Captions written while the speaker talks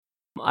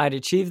I'd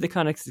achieved the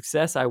kind of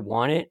success I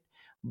wanted,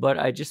 but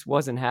I just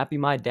wasn't happy.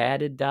 My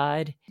dad had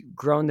died,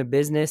 grown the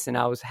business, and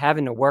I was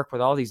having to work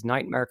with all these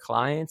nightmare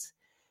clients.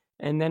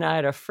 And then I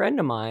had a friend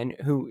of mine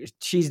who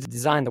she's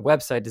designed the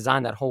website,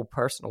 designed that whole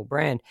personal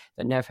brand,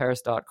 that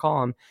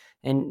nevharris.com.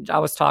 And I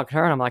was talking to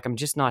her and I'm like, I'm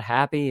just not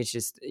happy. It's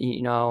just,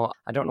 I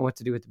don't know what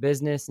to do with the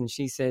business. And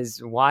she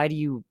says, why do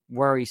you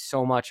worry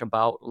so much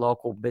about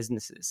local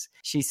businesses?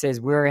 She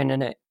says, we're in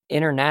an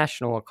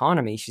international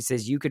economy. She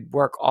says, you could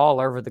work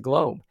all over the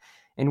globe.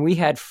 And we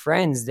had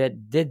friends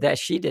that did that.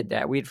 She did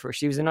that.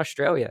 She was in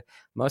Australia.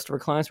 Most of her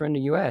clients were in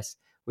the US.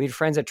 We had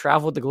friends that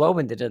traveled the globe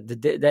and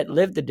that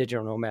lived the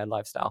digital nomad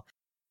lifestyle.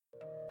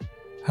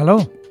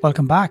 Hello,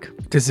 welcome back.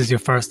 If this is your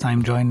first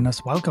time joining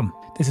us, welcome.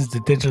 This is the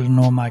Digital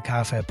Nomad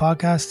Cafe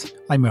podcast.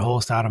 I'm your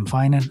host, Adam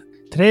Finan.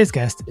 Today's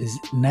guest is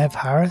Nev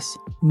Harris.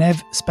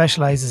 Nev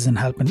specialises in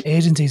helping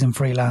agencies and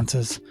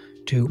freelancers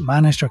to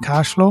manage their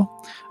cash flow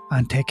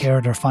and take care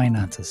of their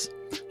finances.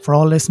 For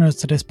all listeners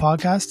to this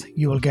podcast,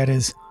 you will get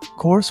his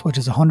course, which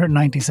is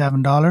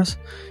 $197,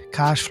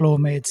 Cash Flow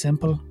Made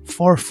Simple,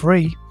 for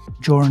free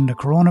during the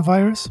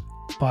coronavirus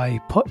by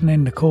putting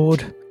in the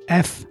code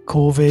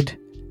FCOVID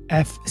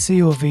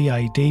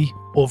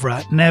over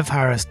at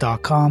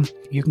nevharris.com.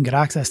 You can get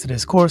access to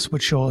this course,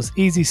 which shows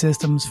easy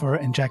systems for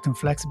injecting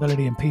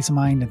flexibility and peace of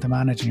mind into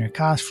managing your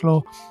cash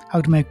flow, how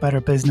to make better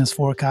business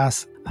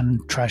forecasts and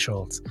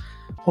thresholds.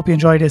 Hope you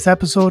enjoyed this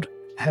episode.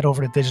 Head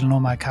over to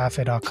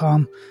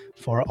digitalnomadcafe.com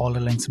for all the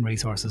links and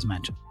resources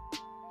mentioned.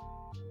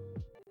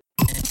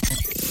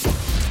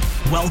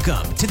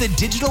 Welcome to the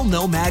Digital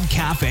Nomad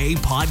Cafe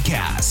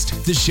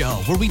podcast, the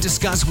show where we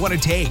discuss what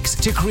it takes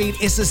to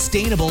create a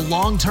sustainable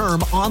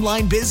long-term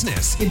online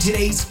business in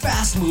today's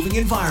fast-moving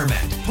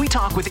environment. We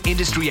talk with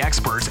industry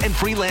experts and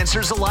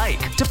freelancers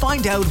alike to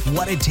find out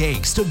what it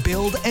takes to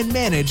build and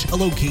manage a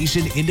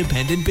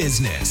location-independent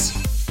business.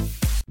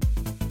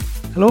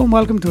 Hello and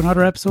welcome to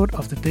another episode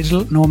of the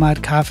Digital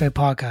Nomad Cafe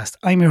podcast.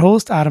 I'm your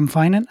host, Adam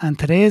Finan, and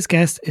today's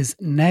guest is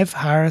Nev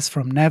Harris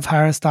from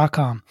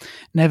nevharris.com.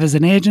 Nev is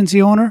an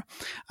agency owner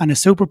and his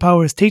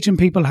superpower is teaching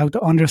people how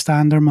to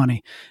understand their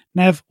money.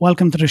 Nev,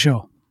 welcome to the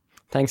show.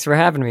 Thanks for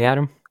having me,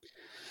 Adam.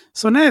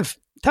 So Nev,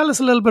 tell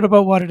us a little bit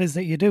about what it is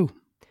that you do.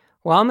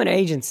 Well, I'm an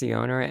agency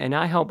owner and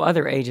I help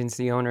other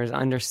agency owners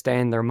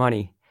understand their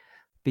money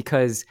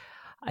because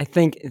I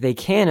think they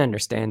can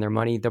understand their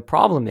money. The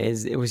problem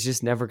is it was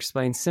just never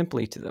explained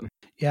simply to them.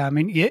 Yeah, I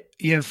mean,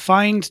 you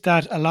find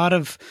that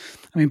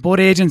both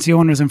agency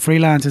owners and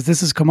freelancers,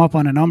 this has come up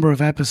on a number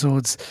of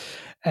episodes,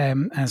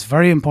 and it's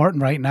very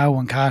important right now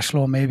when cash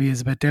flow maybe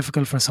is a bit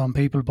difficult for some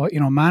people. But,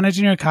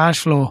 managing your cash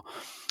flow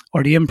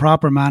or the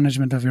improper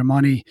management of your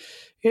money,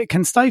 it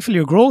can stifle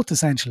your growth,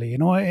 essentially.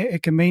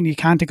 It can mean you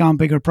can't take on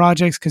bigger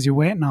projects because you're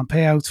waiting on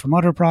payouts from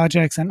other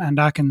projects, and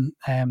that can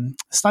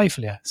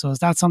stifle you. So is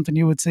that something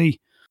you would see?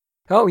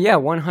 Oh yeah,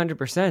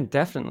 100%,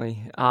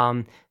 definitely.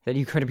 That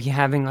you could be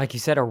having, like you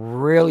said, a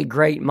really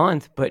great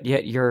month, but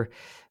yet you're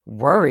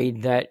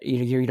worried that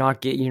you're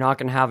not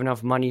going to have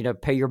enough money to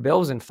pay your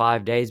bills in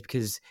 5 days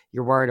because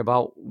you're worried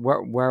about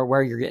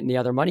where you're getting the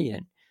other money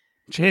in.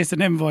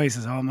 Chasing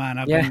invoices, oh man,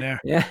 I've been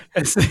there. Yeah,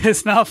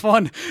 it's not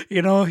fun.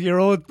 You're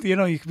owed.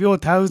 You could be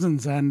owed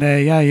thousands, and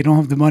you don't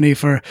have the money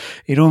for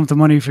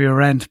your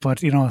rent.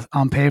 But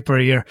on paper,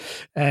 you're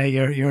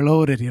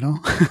loaded. Yeah,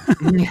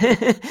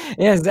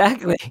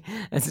 exactly.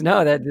 That's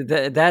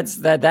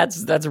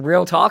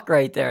real talk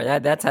right there.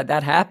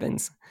 That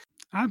happens.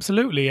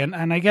 Absolutely,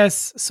 and I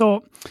guess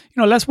so.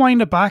 Let's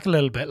wind it back a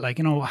little bit.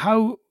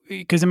 How.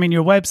 Because,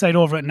 your website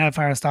over at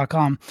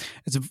nevharris.com,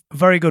 it's a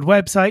very good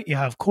website. You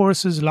have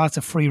courses, lots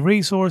of free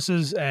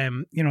resources,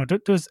 and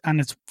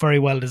it's very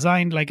well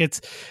designed.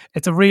 It's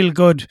a real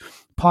good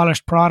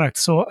polished product.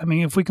 So,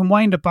 if we can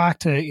wind it back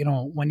to,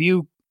 when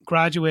you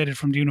graduated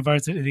from the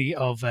University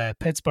of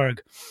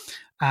Pittsburgh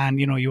and,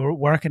 you were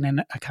working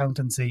in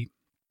accountancy,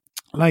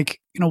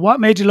 what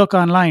made you look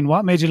online?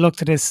 What made you look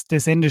to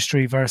this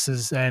industry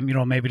versus,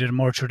 maybe the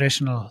more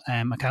traditional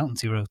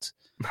accountancy routes?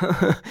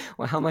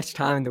 Well, how much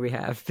time do we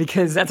have?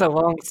 Because that's a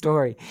long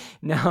story.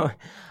 No,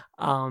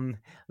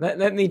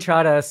 let me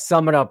try to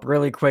sum it up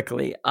really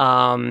quickly.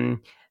 I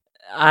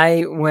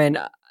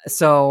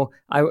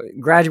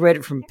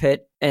graduated from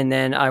Pitt, and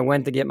then I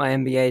went to get my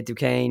MBA at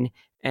Duquesne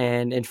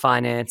and in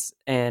finance,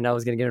 and I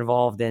was going to get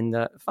involved in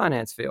the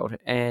finance field.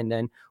 And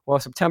then,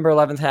 September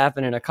 11th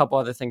happened, and a couple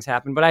other things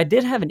happened. But I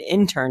did have an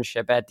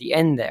internship at the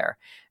end there,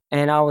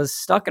 and I was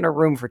stuck in a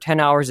room for 10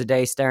 hours a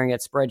day staring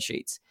at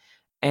spreadsheets.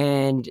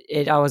 And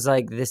I was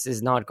like, this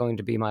is not going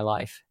to be my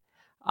life.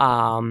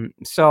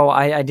 So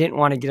I didn't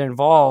want to get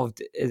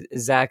involved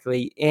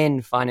exactly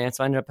in finance.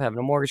 So I ended up having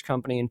a mortgage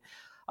company and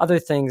other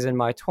things in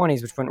my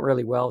 20s, which went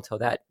really well till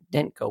that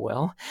didn't go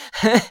well.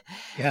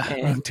 Yeah,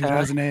 and,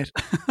 2008.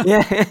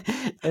 Yeah,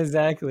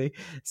 exactly.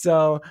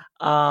 So,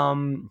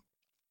 and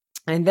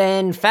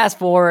then fast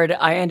forward,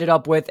 I ended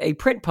up with a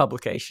print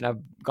publication. I've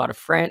got a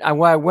friend. I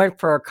went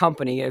for a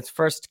company. It's the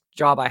first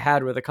job I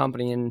had with a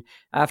company. And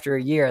after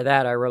a year of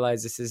that, I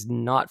realized this is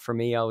not for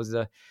me. I was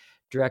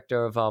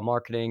director of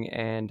marketing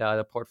and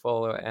the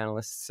portfolio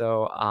analyst.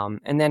 So,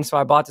 and then so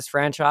I bought this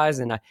franchise,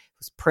 and it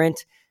was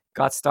print.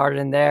 Got started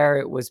in there.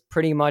 It was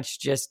pretty much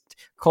just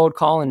cold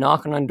calling,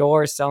 knocking on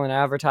doors, selling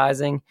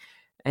advertising.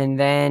 And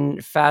then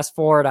fast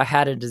forward, I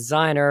had a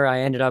designer.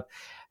 I ended up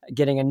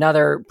getting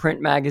another print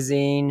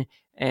magazine,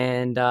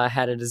 and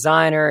had a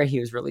designer. He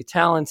was really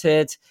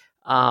talented.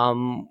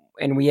 And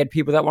we had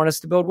people that want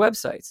us to build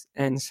websites.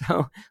 And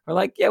so we're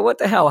like, yeah, what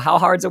the hell? How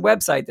hard's a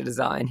website to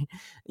design?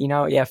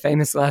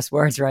 Famous last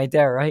words right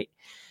there, right?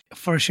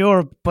 For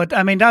sure. But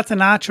I mean, that's a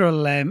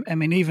natural,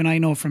 even I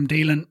know from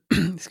dealing,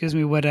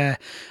 with a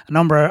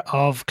number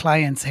of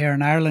clients here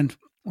in Ireland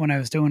when I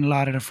was doing a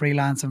lot of the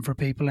freelancing for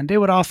people, and they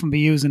would often be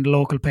using the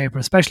local paper,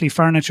 especially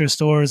furniture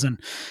stores and,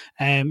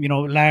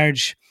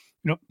 large,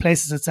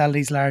 places that sell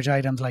these large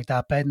items like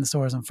that, bedding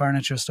stores and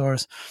furniture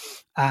stores.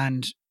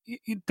 And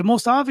the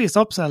most obvious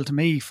upsell to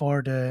me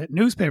for the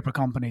newspaper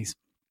companies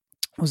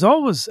was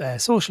always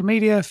social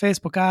media,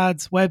 Facebook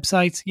ads,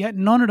 websites, yet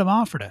none of them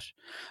offered it.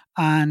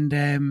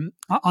 And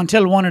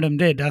until one of them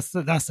did, that's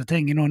the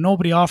thing,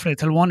 nobody offered it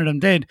till one of them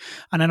did.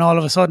 And then all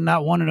of a sudden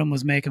that one of them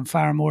was making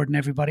far more than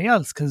everybody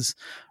else, because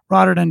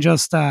rather than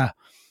just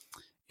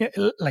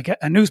like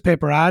a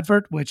newspaper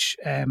advert, which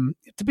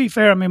to be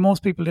fair, I mean,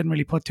 most people didn't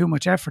really put too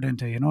much effort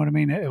into, you know what I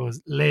mean? It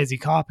was lazy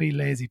copy,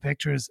 lazy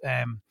pictures.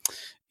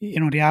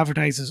 The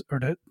advertisers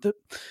or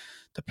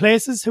the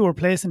places who were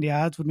placing the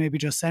ads would maybe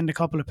just send a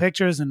couple of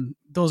pictures, and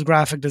those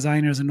graphic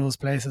designers in those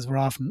places were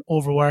often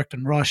overworked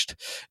and rushed,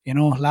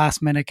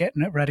 last minute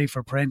getting it ready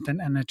for print.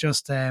 And it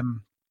just, it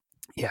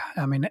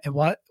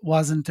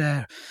wasn't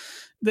the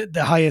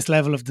highest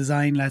level of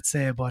design, let's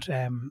say. But,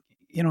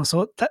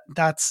 so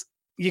that's,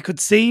 you could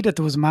see that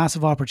there was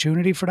massive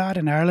opportunity for that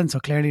in Ireland. So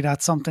clearly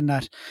that's something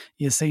that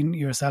you've seen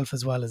yourself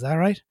as well. Is that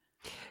right?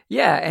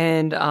 Yeah,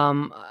 and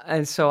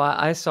so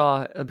I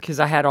saw,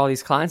 because I had all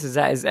these clients, is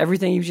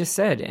everything you just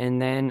said,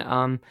 and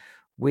then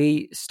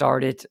we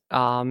started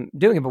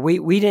doing it, but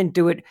we didn't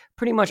do it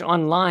pretty much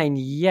online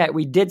yet.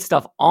 We did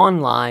stuff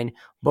online,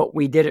 but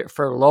we did it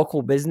for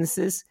local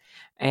businesses,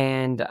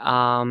 and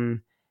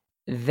then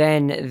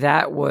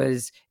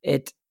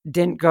it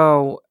didn't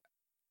go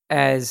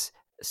as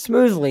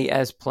smoothly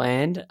as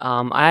planned.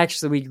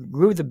 We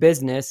grew the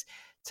business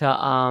to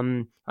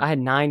I had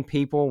 9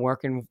 people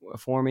working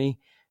for me.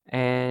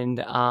 And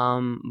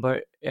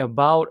but it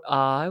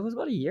was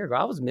about a year ago,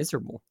 I was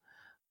miserable.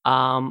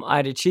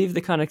 I'd achieved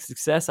the kind of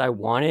success I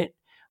wanted,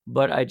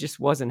 but I just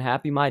wasn't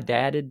happy. My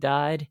dad had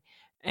died,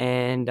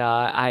 and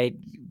I'd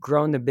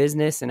grown the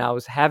business, and I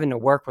was having to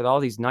work with all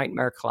these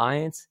nightmare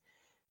clients.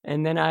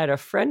 And then I had a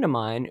friend of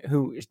mine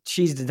who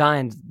she's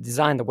designed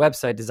the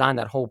website, designed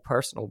that whole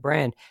personal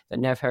brand, that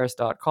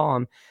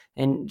nevharris.com.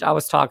 And I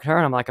was talking to her,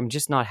 and I'm like, I'm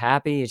just not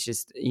happy. It's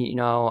just,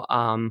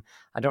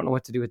 I don't know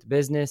what to do with the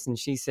business. And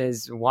she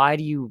says, why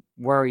do you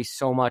worry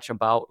so much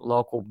about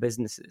local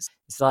businesses?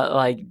 It's not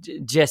like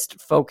just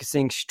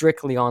focusing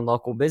strictly on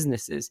local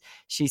businesses.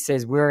 She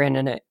says, we're in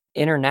an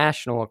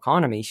international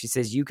economy. She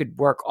says, you could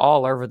work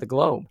all over the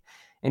globe.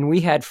 And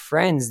we had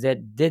friends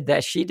that did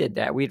that. She did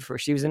that.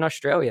 She was in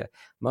Australia.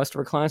 Most of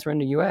her clients were in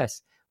the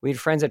US. We had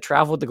friends that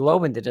traveled the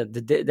globe and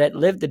that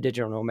lived the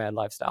digital nomad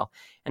lifestyle.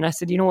 And I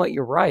said, you know what,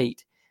 you're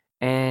right.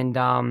 And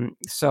and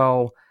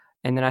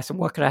then I said,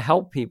 what could I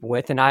help people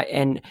with?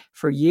 And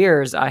for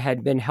years I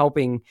had been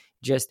helping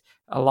just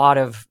a lot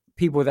of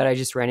people that I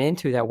just ran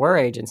into that were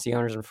agency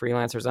owners and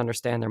freelancers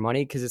understand their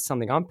money, because it's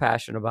something I'm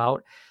passionate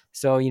about.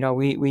 So,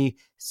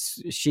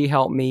 she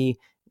helped me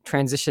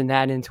transition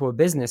that into a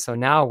business. So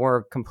now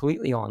we're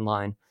completely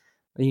online,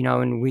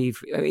 and we've,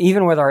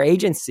 even with our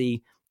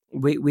agency,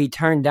 we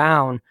turn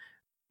down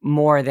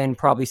more than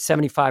probably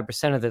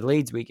 75% of the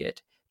leads we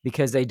get,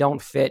 because they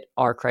don't fit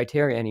our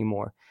criteria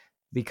anymore,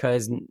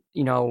 because,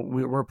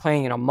 we're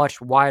playing in a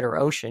much wider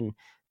ocean,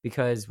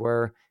 because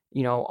we're,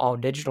 all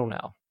digital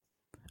now.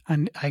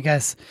 And I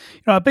guess,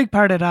 a big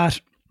part of that,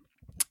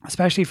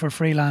 especially for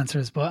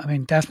freelancers, but I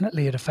mean,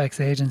 definitely it affects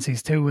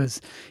agencies too, is,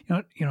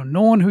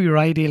 knowing who your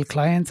ideal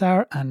clients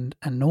are and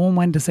knowing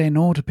when to say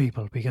no to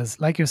people. Because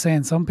like you're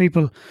saying,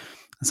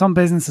 some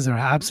businesses are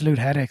absolute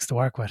headaches to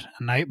work with,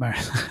 a nightmare.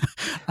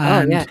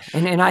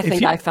 And I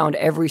think I found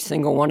every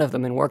single one of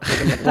them and worked with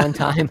them at one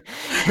time.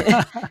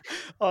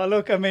 Oh,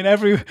 look, I mean, I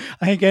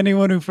think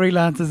anyone who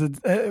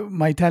freelances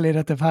might tell you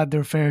that they've had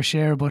their fair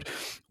share. But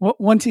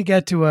once you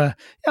get to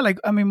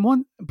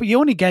but you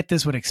only get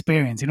this with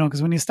experience,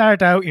 because when you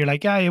start out, you're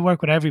like, yeah, you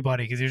work with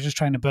everybody because you're just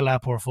trying to build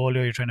that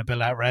portfolio, you're trying to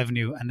build that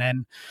revenue. And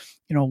then,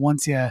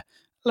 once you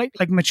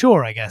like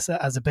mature, I guess,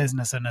 as a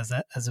business and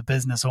as a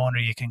business owner,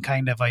 you can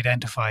kind of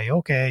identify,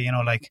 okay,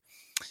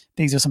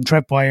 these are some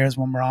tripwires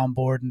when we're on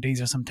board, and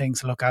these are some things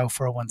to look out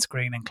for when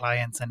screening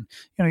clients. And,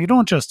 you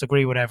don't just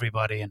agree with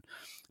everybody. And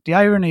the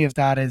irony of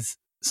that is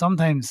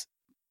sometimes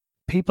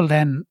people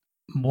then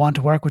want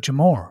to work with you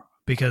more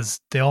because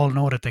they all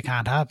know that they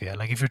can't have you.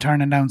 Like if you're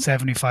turning down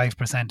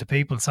 75% of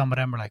people, some of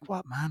them are like,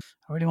 what, man,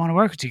 I really want to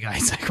work with you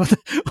guys. Like,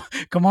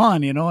 come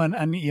on,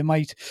 and you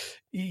might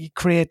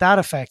create that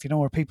effect,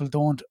 where people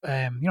don't,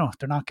 they're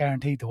not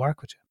guaranteed to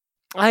work with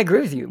you. I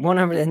agree with you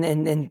 100,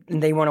 and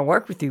they want to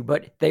work with you,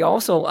 but they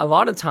also, a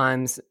lot of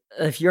times,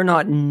 if you're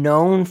not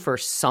known for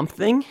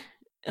something,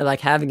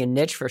 like having a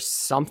niche for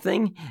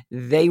something,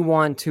 they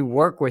want to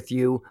work with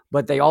you,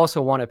 but they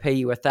also want to pay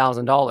you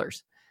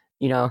 $1,000,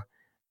 you know,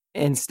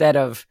 instead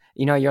of,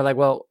 you're like,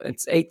 well,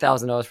 it's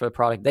 $8,000 for the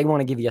product. They want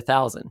to give you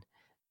 1,000,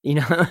 you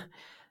know?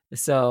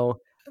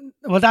 So,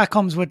 well, that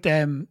comes with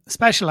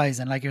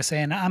specializing, like you're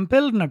saying, and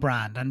building a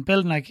brand and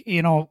building, like,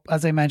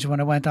 as I mentioned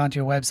when I went onto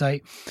your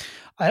website,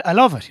 I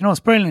love it. It's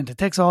brilliant. It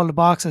ticks all the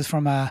boxes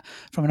from an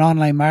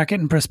online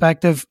marketing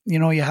perspective.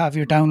 You have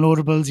your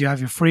downloadables, you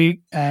have your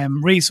free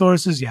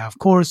resources, you have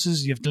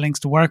courses, you have the links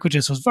to work with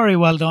you. So it's very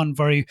well done,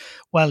 very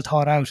well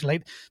thought out.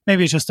 Like,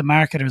 maybe it's just a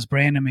marketer's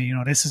brain in me.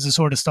 This is the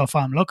sort of stuff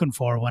I'm looking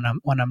for when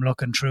I'm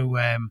looking through.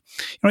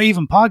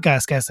 Even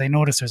podcast guests. I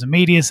notice there's a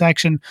media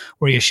section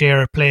where you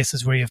share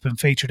places where you've been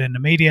featured in the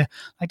media.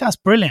 Like, that's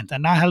brilliant,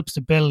 and that helps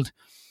to build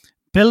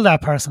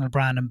that personal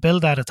brand and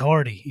build that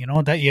authority,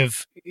 that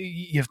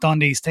you've done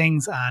these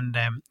things, and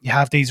you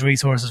have these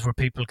resources where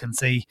people can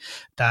see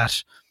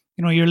that,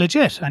 you're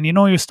legit and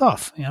your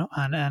stuff,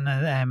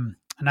 and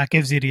that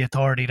gives you the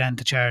authority then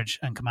to charge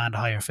and command a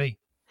higher fee.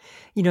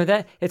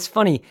 That it's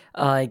funny.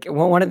 Like,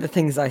 one of the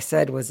things I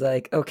said was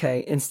like,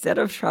 okay, instead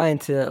of trying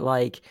to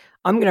like,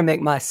 I'm going to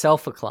make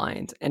myself a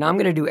client and I'm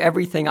going to do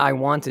everything I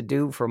want to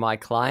do for my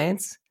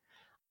clients.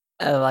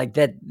 Like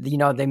that,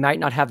 they might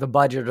not have the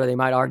budget, or they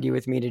might argue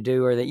with me to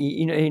do, or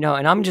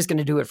and I'm just going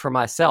to do it for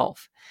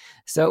myself.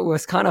 So it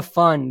was kind of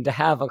fun to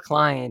have a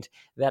client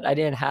that I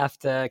didn't have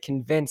to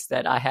convince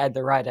that I had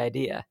the right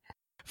idea.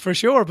 For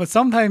sure. But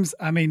sometimes,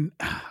 I mean,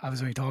 I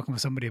was only talking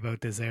with somebody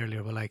about this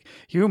earlier, but like,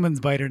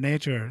 humans by their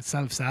nature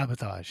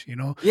self-sabotage,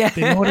 Yeah.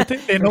 They know,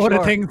 they know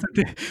the things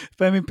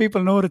that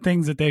people know the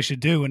things that they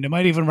should do, and they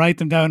might even write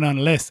them down on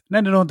a list, and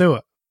then they don't do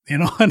it.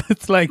 And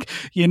it's like,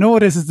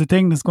 this is the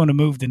thing that's going to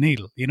move the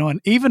needle,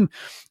 and even,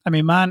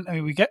 we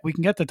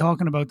can get to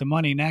talking about the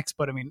money next,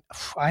 but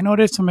I know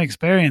this from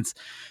experience.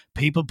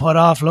 People put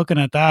off looking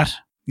at that,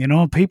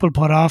 people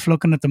put off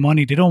looking at the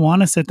money. They don't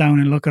want to sit down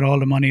and look at all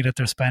the money that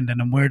they're spending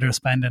and where they're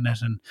spending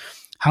it and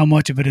how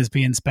much of it is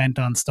being spent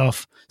on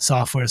stuff,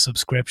 software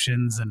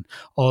subscriptions and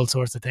all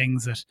sorts of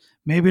things that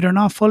maybe they're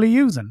not fully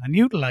using and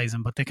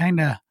utilizing, but they kind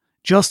of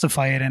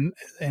justify it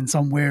in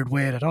some weird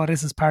way that,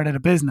 this is part of the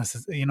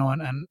business,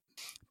 and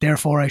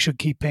therefore I should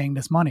keep paying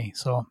this money.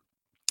 So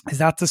is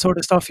that the sort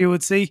of stuff you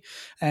would see?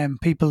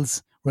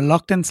 People's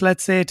reluctance,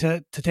 let's say,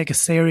 to take a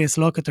serious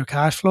look at their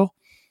cash flow?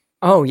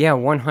 Oh yeah,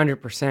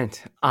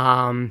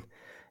 100%.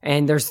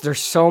 And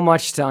there's so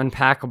much to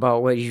unpack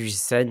about what you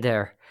just said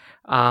there.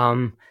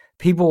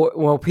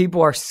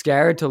 People are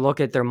scared to look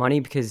at their money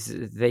because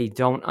they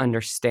don't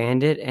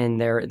understand it, and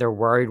they're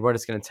worried what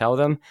it's going to tell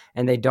them,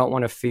 and they don't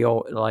want to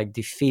feel like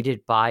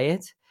defeated by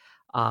it.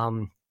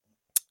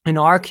 In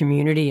our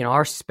community, in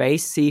our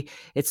space, see,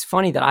 it's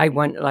funny that I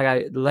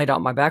laid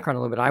out my background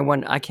a little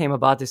bit. I came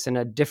about this in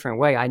a different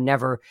way. I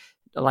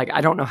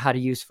don't know how to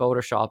use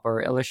Photoshop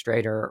or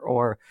Illustrator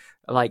or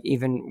like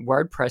even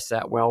WordPress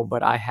that well,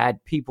 but I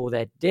had people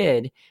that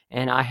did,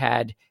 and I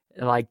had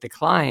like the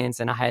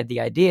clients, and I had the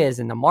ideas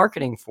and the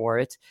marketing for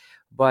it,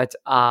 but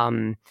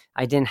I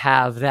didn't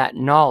have that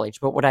knowledge.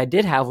 But what I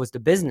did have was the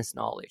business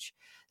knowledge.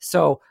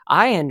 So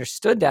I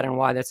understood that and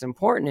why that's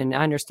important, and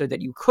I understood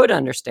that you could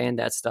understand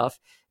that stuff.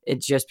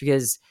 It's just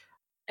because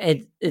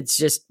it's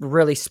just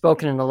really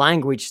spoken in a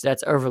language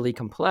that's overly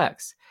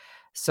complex.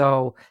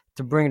 So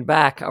to bring it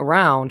back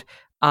around,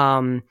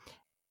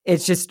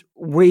 it's just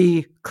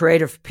we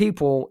creative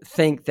people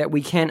think that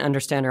we can't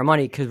understand our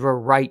money because we're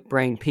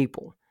right-brain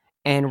people.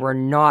 And we're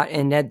not,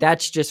 and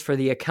that's just for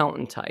the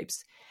accountant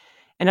types.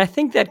 And I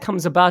think that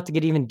comes about, to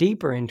get even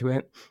deeper into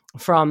it,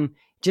 from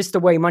just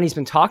the way money's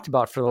been talked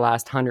about for the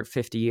last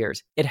 150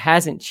 years. It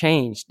hasn't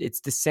changed.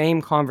 It's the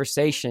same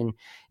conversation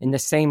in the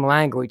same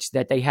language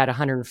that they had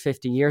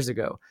 150 years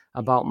ago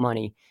about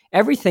money.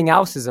 Everything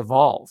else has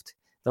evolved,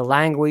 the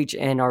language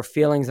and our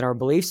feelings and our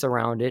beliefs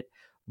around it.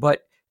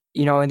 But,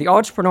 and the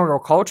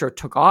entrepreneurial culture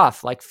took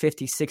off like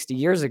 50, 60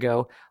 years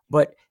ago,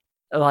 but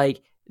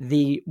like,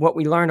 what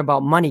we learn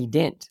about money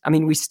didn't.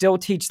 We still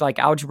teach like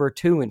Algebra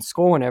 2 in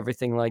school and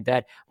everything like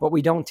that, but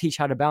we don't teach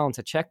how to balance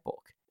a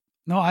checkbook.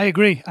 No, I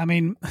agree.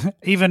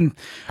 Even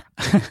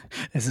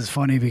this is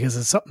funny because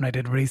it's something I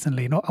did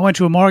recently. I went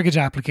to a mortgage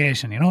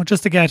application,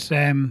 just to get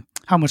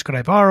how much could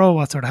I borrow,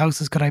 what sort of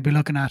houses could I be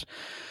looking at,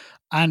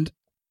 and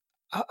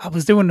I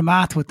was doing the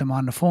math with them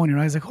on the phone.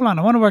 I was like, hold on,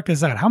 I want to work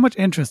this out. How much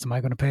interest am I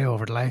going to pay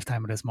over the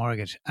lifetime of this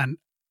mortgage? And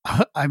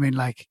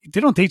like,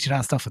 they don't teach you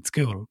that stuff at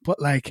school,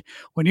 but like,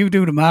 when you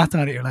do the math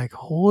on it, you're like,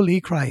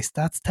 holy Christ,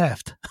 that's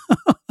theft.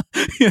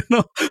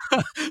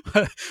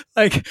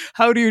 Like,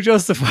 how do you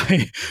justify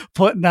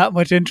putting that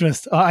much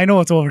interest? I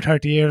know it's over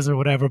 30 years or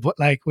whatever, but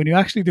like, when you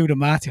actually do the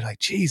math, you're like,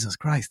 Jesus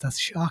Christ, that's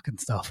shocking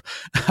stuff.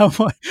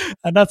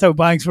 And that's how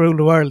banks rule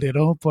the world,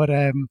 but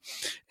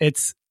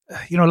it's,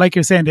 like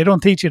you're saying, they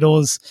don't teach you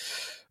those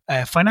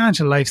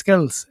financial life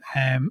skills,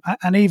 and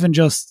even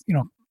just,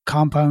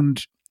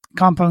 compound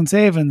compound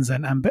savings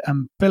and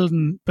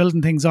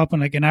building things up.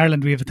 And like in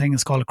Ireland, we have a thing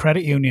that's called a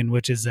credit union,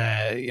 which is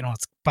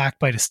it's backed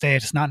by the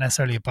state. It's not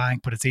necessarily a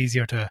bank, but it's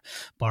easier to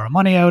borrow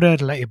money out of.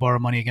 It'll let you borrow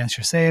money against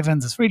your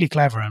savings. It's really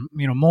clever. And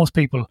most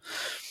people,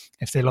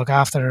 if they look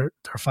after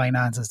their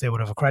finances, they would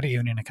have a credit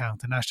union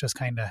account. And that's just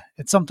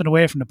it's something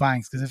away from the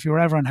banks, because if you're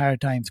ever in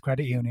hard times,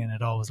 credit union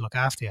would always look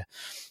after you.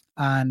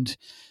 And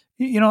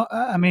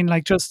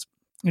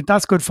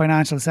that's good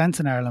financial sense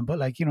in Ireland. But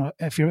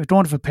if you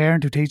don't have a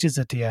parent who teaches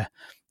it to you,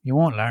 you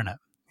won't learn it.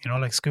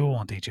 Like school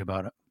won't teach you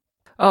about it.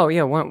 Oh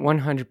yeah,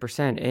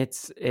 100%.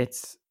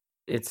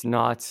 It's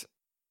not.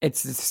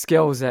 It's the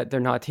skills that they're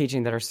not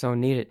teaching that are so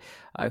needed.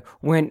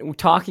 When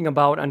talking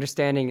about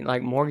understanding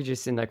like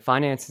mortgages and like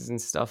finances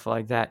and stuff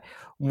like that,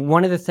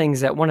 one of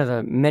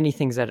the many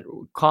things that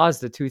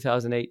caused the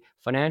 2008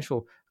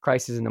 financial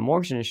crisis in the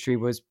mortgage industry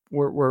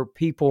were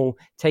people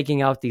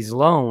taking out these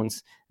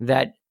loans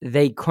that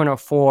they couldn't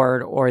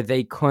afford or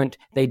they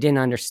didn't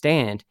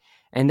understand.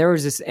 And there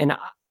was this, and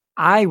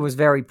I was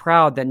very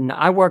proud that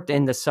I worked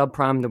in the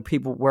subprime, the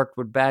people worked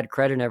with bad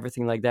credit and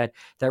everything like that,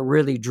 that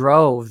really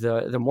drove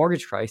the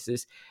mortgage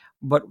crisis.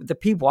 But the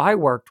people I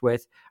worked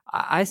with,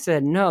 I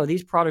said, no,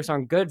 these products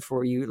aren't good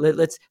for you.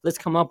 Let's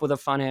come up with a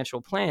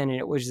financial plan. And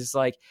it was just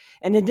like,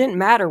 and it didn't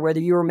matter whether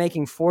you were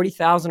making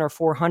 40,000 or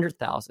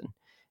 400,000.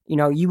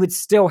 You would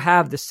still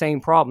have the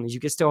same problems. You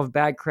could still have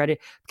bad credit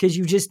because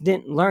you just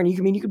didn't learn. You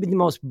could be the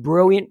most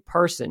brilliant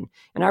person.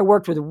 And I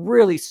worked with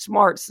really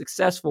smart,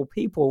 successful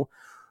people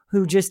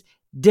who just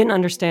didn't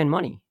understand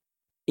money,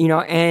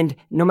 and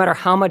no matter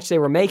how much they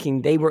were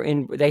making,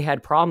 they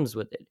had problems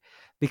with it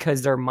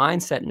because their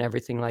mindset and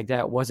everything like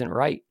that wasn't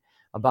right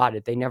about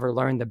it. They never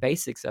learned the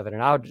basics of it.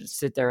 And I would just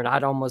sit there and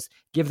I'd almost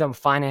give them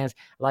finance,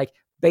 like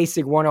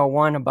basic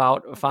 101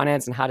 about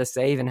finance and how to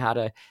save and how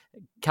to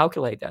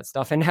calculate that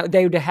stuff. And how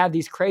they would have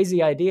these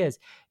crazy ideas,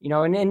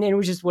 and it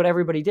was just what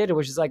everybody did. It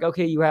was just like,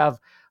 okay, you have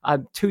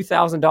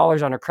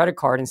 $2,000 on a credit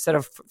card. Instead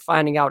of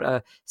finding out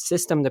a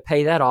system to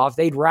pay that off,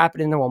 they'd wrap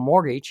it into a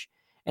mortgage.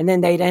 And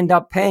then they'd end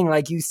up paying,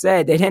 like you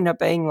said, they'd end up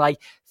paying like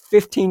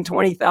 $15,000,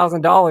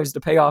 $20,000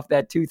 to pay off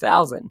that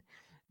 $2,000.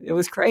 It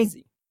was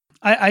crazy.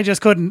 I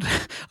just couldn't,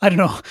 I don't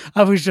know.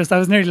 I was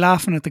nearly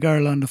laughing at the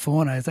girl on the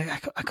phone. I was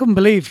like, I couldn't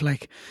believe,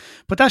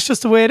 but that's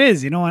just the way it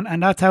is,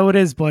 and that's how it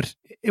is. But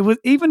it was,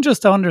 even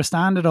just to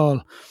understand it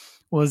all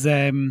was,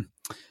 they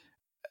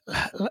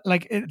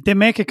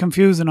make it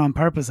confusing on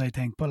purpose, I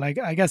think. But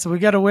I guess if we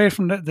get away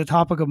from the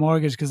topic of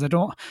mortgage, because I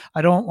don't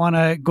want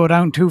to go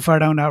down too far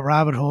down that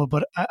rabbit hole.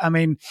 But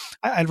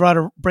I'd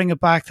rather bring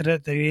it back to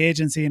the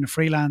agency and the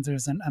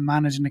freelancers and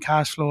managing the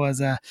cash flow as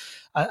a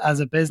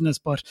business.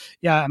 But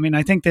yeah,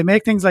 I think they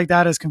make things like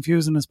that as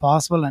confusing as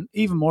possible, and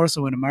even more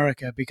so in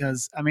America,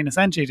 because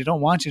essentially they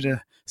don't want you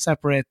to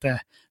separate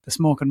the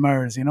smoke and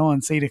mirrors,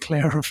 and see the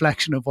clear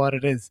reflection of what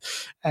it is.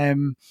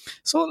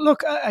 So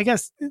look, I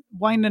guess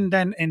winding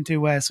then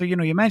into, so,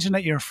 you mentioned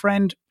that your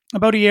friend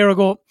about a year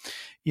ago,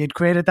 you had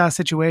created that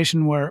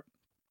situation where,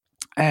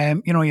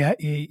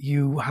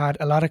 you had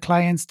a lot of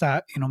clients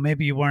that,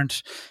 maybe you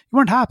weren't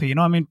happy.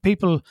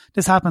 People,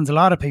 this happens. A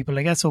lot of people,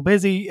 they get so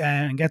busy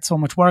and get so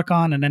much work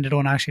on, and then they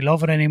don't actually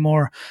love it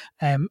anymore.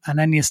 And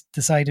then you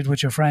decided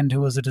with your friend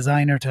who was a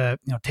designer to,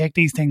 take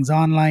these things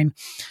online.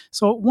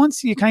 So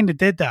once you kind of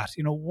did that,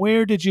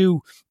 where did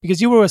you,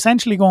 because you were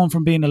essentially going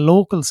from being a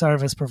local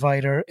service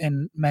provider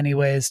in many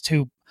ways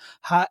to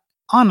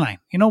online,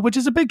 which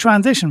is a big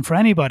transition for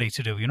anybody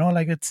to do,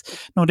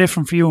 it's no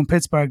different for you in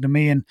Pittsburgh than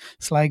me in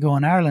Sligo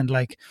in Ireland.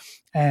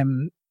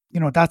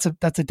 That's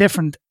a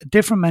different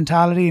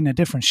mentality and a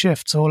different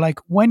shift. So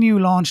when you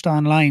launched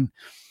online,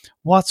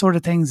 what sort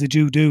of things did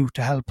you do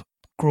to help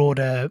grow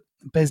the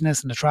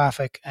business and the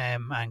traffic,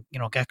 and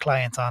get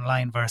clients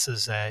online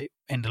versus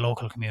in the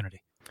local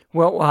community?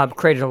 Well, I've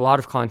created a lot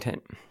of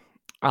content.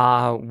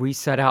 We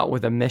set out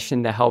with a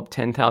mission to help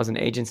 10,000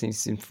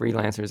 agencies and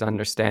freelancers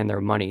understand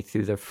their money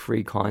through the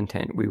free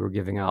content we were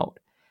giving out.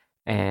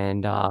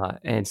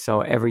 And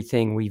so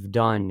everything we've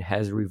done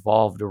has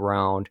revolved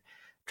around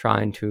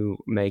trying to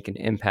make an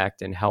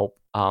impact and help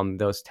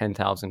those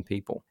 10,000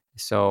 people.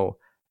 So,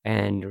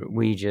 and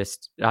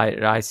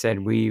I said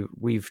we've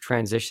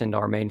transitioned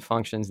our main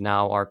functions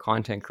now, our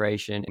content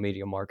creation and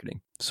media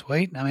marketing.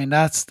 Sweet.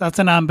 That's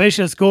an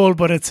ambitious goal,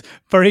 but it's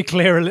very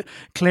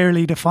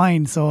clearly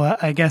defined. So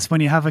I guess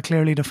when you have a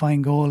clearly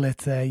defined goal,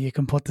 it's you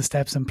can put the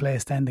steps in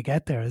place then to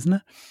get there, isn't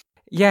it?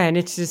 Yeah, and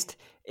it's just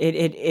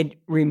it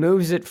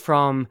removes it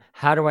from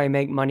how do I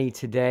make money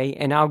today,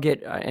 and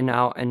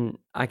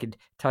I could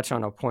touch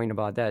on a point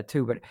about that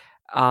too, but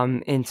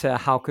into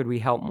how could we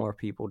help more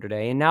people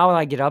today. And now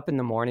I get up in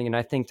the morning and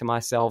I think to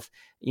myself,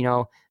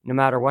 no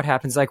matter what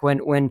happens, like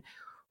when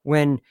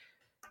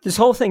this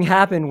whole thing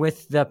happened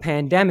with the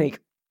pandemic,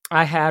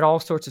 I had all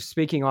sorts of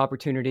speaking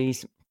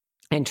opportunities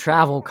and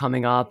travel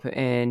coming up,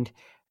 and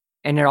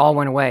it all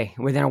went away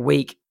within a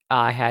week.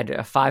 I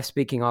had 5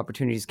 speaking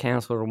opportunities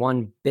canceled, or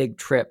one big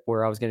trip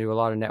where I was going to do a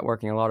lot of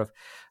networking, a lot of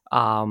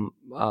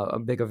a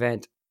big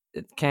event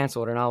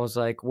canceled. And I was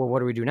like, well, what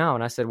do we do now?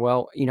 And I said,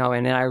 well,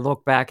 and then I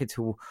look back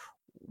into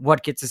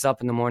what gets us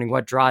up in the morning,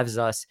 what drives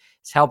us.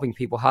 It's helping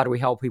people. How do we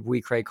help people?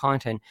 We create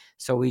content.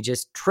 So we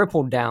just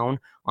tripled down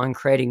on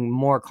creating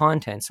more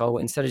content. So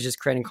instead of just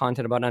creating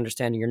content about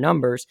understanding your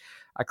numbers,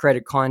 I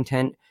created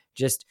content.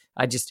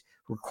 I just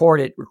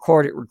recorded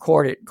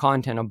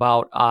content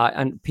about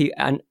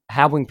and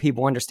helping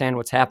people understand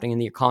what's happening in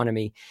the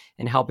economy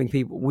and helping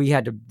people. We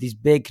had these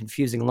big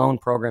confusing loan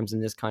programs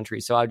in this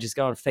country. So I just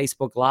got on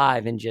Facebook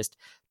Live and just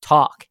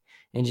talk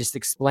and just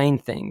explain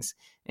things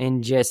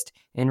and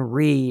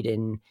read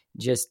and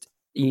just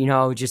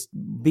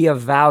be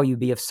of value,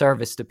 be of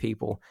service to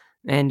people.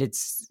 And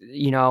it's,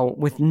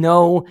 with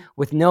no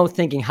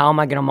thinking, how am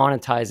I going to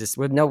monetize this,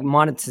 with no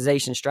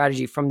monetization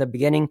strategy from the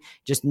beginning,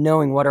 just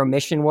knowing what our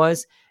mission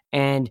was.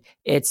 And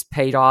it's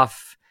paid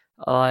off.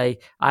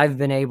 I've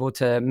been able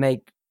to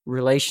make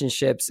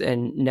relationships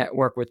and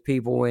network with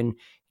people and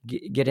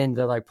get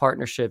into like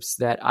partnerships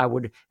that I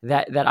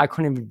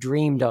couldn't have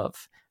dreamed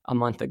of a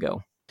month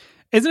ago.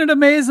 Isn't it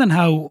amazing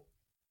how,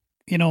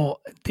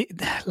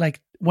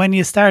 like when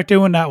you start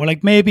doing that,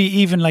 like maybe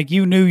even like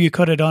you knew you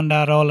could have done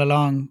that all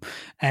along,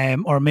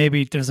 or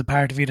maybe there's a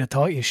part of you that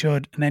thought you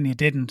should and then you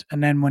didn't.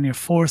 And then when you're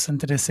forced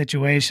into this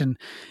situation,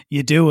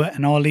 you do it,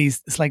 and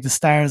it's like the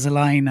stars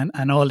align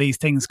and all these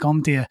things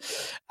come to you.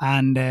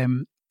 And,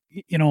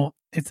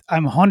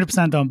 I'm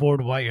 100% on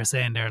board with what you're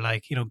saying there.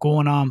 Like,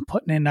 going on,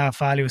 putting in that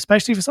value,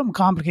 especially for something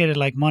complicated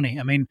like money.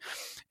 I mean,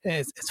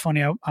 it's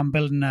funny. I'm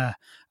building a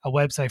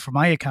website for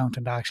my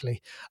accountant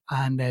actually,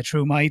 and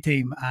through my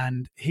team,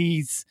 and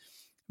he's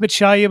a bit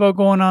shy about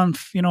going on,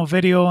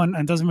 video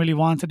and doesn't really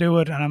want to do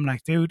it. And I'm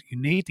like, dude, you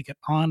need to get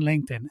on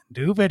LinkedIn and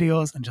do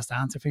videos and just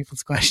answer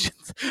people's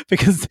questions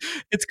because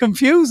it's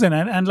confusing.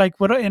 And like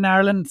in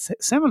Ireland,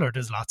 similar,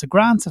 there's lots of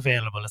grants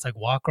available. It's like,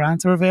 what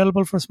grants are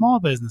available for small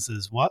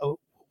businesses?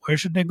 Where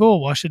should they go?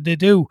 What should they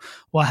do?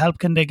 What help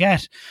can they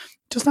get?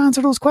 Just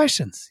answer those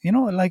questions,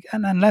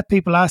 and let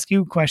people ask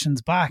you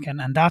questions back.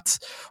 And that's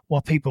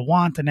what people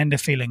want. And then they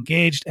feel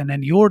engaged. And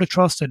then you're the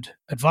trusted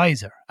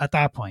advisor at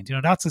that point.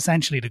 That's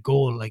essentially the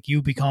goal. Like,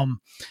 you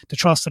become the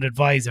trusted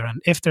advisor. And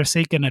if they're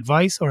seeking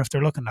advice or if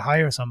they're looking to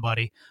hire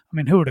somebody, I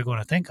mean, who are they going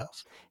to think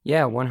of?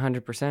 Yeah,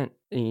 100%,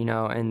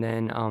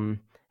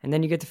 and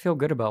then you get to feel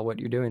good about what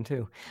you're doing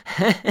too,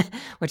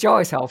 which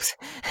always helps.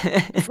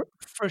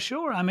 For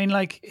sure. I mean,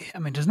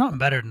 there's nothing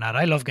better than that.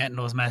 I love getting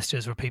those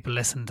messages where people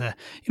listen to,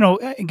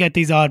 get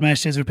these odd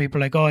messages where people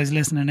are like, oh, I was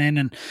listening in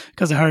and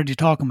because I heard you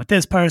talking with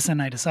this person,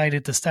 I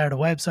decided to start a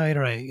website,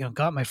 or I,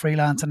 got my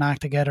freelancing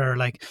act together.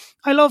 Like,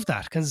 I love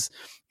that because,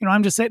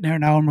 I'm just sitting here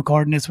now, I'm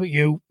recording this with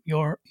you.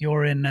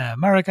 You're in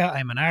America,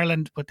 I'm in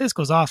Ireland, but this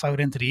goes off out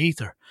into the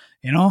ether,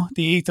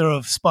 the ether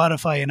of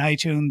Spotify and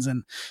iTunes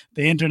and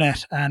the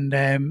internet. And,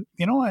 and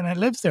it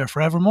lives there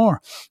forevermore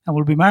and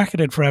will be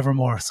marketed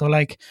forevermore. So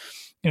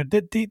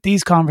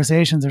these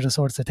conversations are the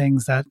sorts of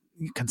things that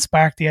can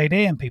spark the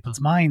idea in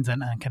people's minds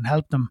and can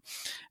help them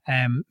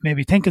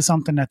maybe think of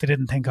something that they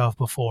didn't think of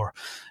before.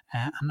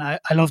 And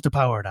I love the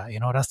power of that.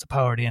 That's the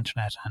power of the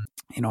internet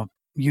and,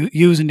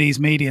 using these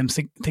mediums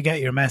to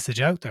get your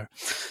message out there.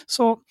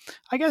 So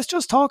I guess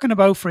just talking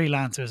about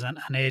freelancers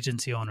and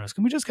agency owners,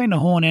 can we just kind of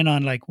hone in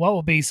on like what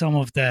would be some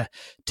of the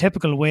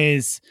typical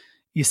ways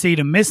you see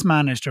them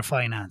mismanage their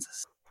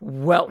finances?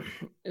 Well,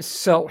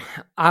 so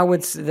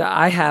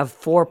I have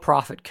 4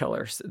 profit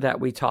killers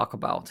that we talk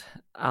about.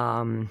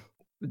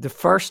 The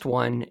first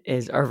one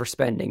is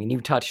overspending, and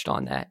you touched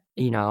on that.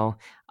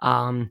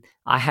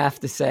 I have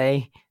to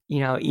say,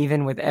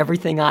 even with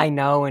everything I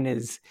know and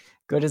as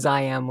good as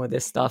I am with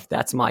this stuff,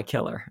 that's my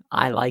killer.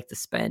 I like to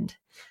spend.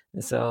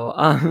 So,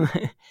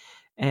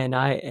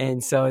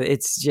 and so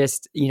it's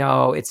just,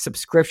 it's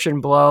subscription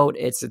bloat.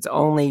 It's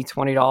only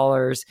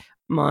 $20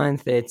 a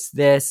month. It's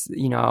this,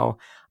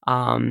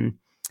 and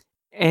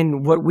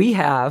what we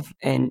have,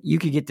 and you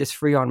could get this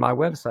free on my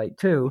website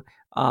too.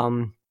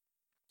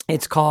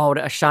 It's called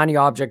a shiny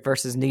object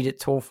versus needed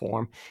tool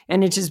form.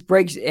 And it just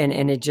breaks and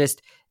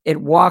it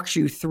walks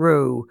you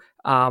through,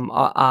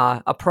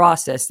 a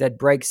process that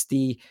breaks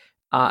the,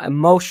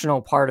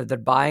 emotional part of the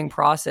buying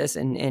process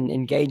and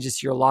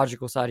engages your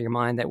logical side of your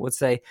mind that would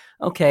say,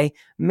 okay,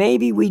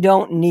 maybe we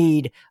don't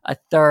need a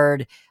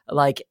third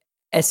like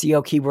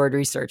SEO keyword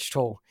research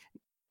tool.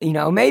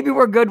 Maybe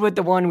we're good with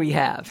the one we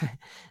have.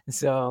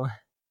 So,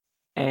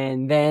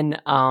 and then,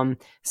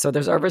 so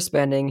there's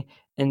overspending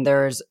and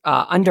there's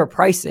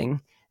underpricing.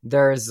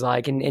 There's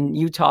like, and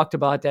you talked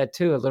about that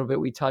too a little bit.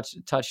 We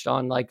touched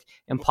on like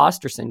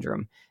imposter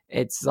syndrome.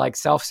 It's like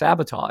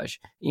self-sabotage.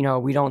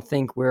 We don't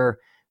think we're,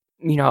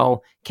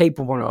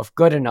 capable enough,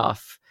 good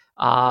enough,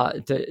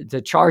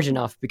 to charge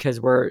enough because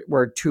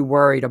we're too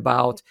worried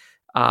about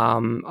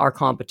our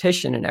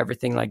competition and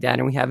everything like that,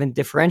 and we haven't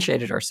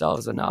differentiated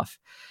ourselves enough.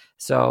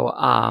 So,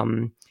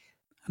 and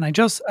I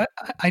just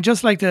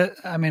like to,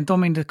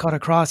 don't mean to cut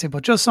across you,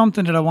 but just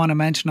something that I want to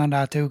mention on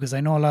that too, because I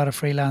know a lot of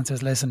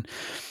freelancers listen,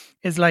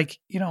 is like,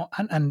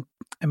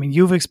 and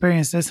you've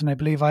experienced this, and I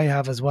believe I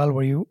have as well,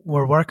 where you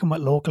were working with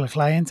local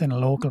clients in a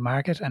local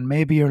market, and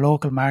maybe your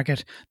local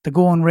market, the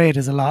going rate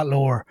is a lot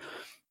lower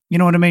You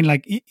know what I mean?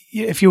 Like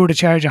if you were to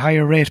charge a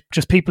higher rate,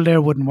 just people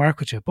there wouldn't work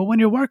with you. But when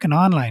you're working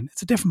online,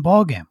 it's a different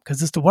ballgame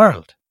because it's the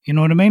world. You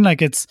know what I mean?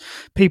 Like it's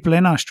people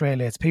in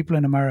Australia, it's people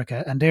in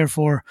America, and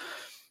therefore,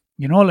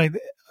 you know, like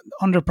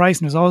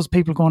underpricing, there's always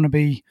people going to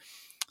be,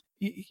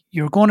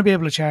 you're going to be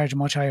able to charge a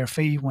much higher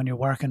fee when you're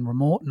working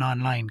remote and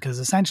online because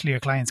essentially your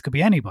clients could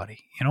be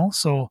anybody, you know?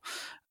 So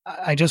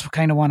I just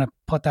kind of want to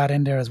put that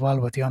in there as well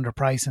with the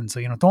underpricing.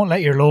 So, you know, don't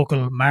let your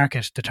local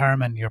market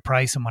determine your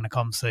pricing when it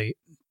comes to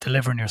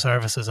delivering your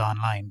services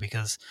online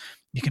because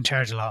you can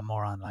charge a lot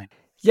more online.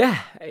 Yeah,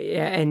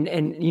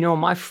 and you know,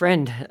 my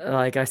friend,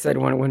 like I said,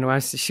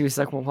 she was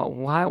like, well,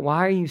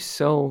 why are you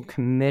so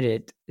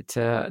committed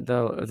to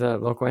the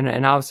local?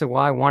 And I was like,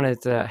 well, I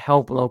wanted to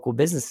help local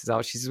businesses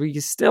out. She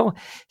says,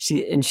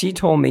 she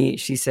told me,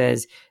 she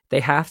says, they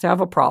have to have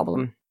a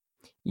problem.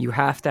 You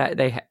have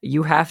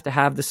to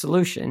have the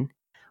solution,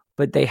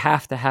 but they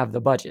have to have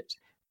the budget,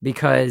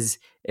 because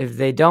if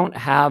they don't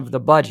have the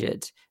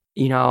budget,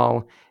 you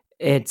know,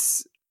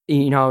 it's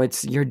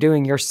you're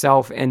doing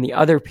yourself and the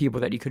other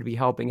people that you could be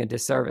helping a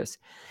disservice.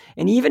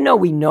 And even though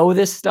we know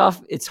this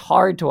stuff, it's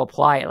hard to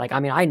apply it. Like, I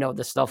mean, I know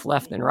this stuff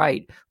left and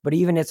right, but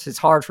even it's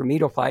hard for me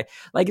to apply.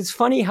 Like, it's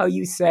funny how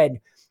you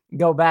said,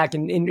 go back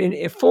and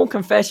in full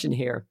confession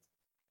here.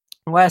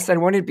 Well, I said,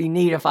 wouldn't it be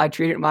neat if I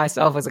treated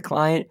myself as a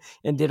client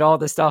and did all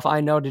the stuff I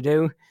know to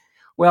do?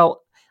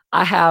 Well,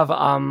 I have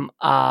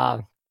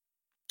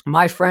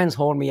my friends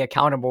hold me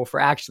accountable for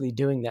actually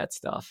doing that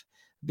stuff.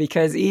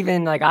 Because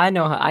even like I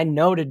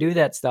know to do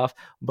that stuff,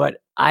 but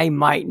I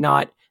might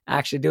not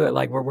actually do it.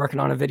 Like, we're working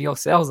on a video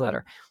sales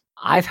letter.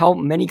 I've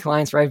helped many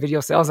clients write video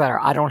sales letter.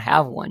 I don't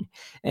have one.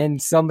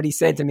 And somebody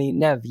said to me,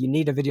 Nev, you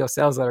need a video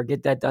sales letter.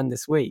 Get that done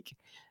this week.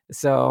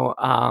 So,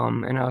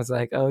 and I was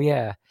like, oh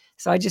yeah.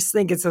 So I just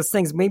think it's those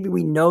things. Maybe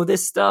we know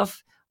this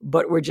stuff,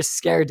 but we're just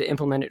scared to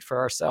implement it for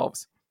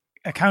ourselves.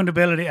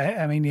 Accountability.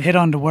 I mean, you hit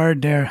on the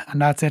word there,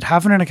 and that's it.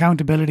 Having an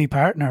accountability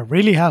partner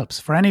really helps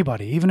for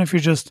anybody, even if you're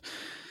just,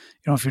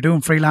 you know, if you're doing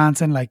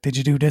freelancing, like, did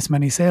you do this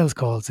many sales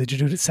calls? Did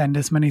you send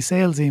this many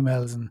sales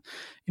emails? And,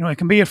 you know, it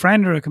can be a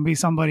friend or it can be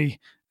somebody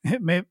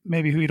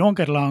maybe who you don't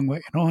get along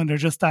with, you know, and they're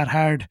just that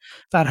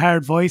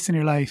hard voice in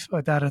your life,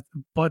 but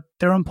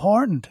they're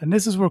important. And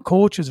this is where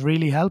coaches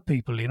really help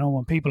people, you know,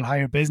 when people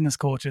hire business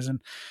coaches.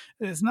 And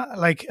it's not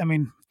like, I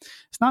mean,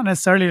 it's not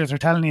necessarily that they're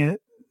telling you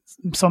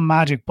some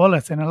magic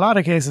bullets. In a lot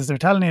of cases, they're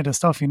telling you the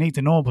stuff you need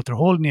to know, but they're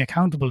holding you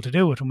accountable to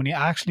do it. And when you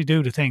actually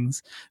do the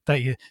things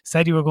that you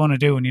said you were going to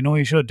do and you know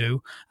you should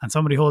do, and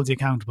somebody holds you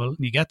accountable and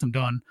you get them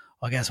done,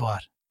 well, guess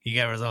what? You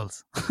get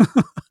results.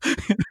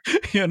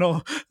 You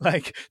know,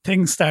 like,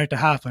 things start to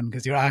happen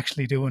because you're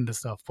actually doing the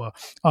stuff. But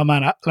oh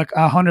man, I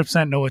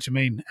 100% know what you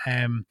mean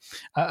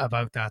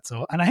about that.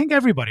 So, and I think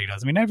everybody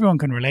does. I mean, everyone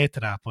can relate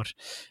to that. But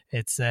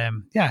it's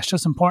it's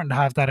just important to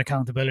have that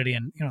accountability.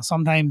 And, you know,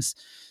 sometimes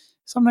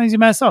you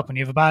mess up and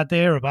you have a bad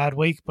day or a bad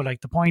week, but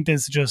like, the point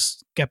is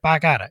just get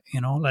back at it, you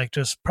know, like,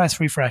 just press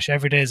refresh.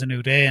 Every day is a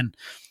new day. And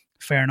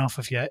fair enough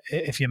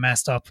if you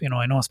messed up, you know,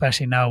 I know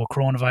especially now with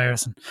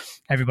coronavirus and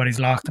everybody's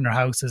locked in their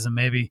houses, and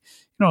maybe, you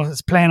know,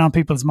 it's playing on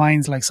people's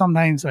minds. Like,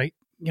 sometimes, like,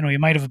 you know, you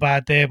might have a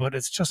bad day, but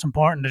it's just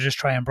important to just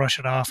try and brush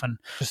it off and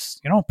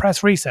just, you know,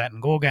 press reset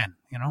and go again,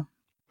 you know?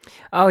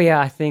 Oh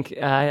yeah. I think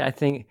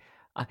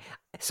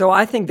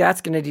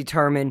that's going to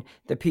determine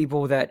the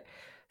people that,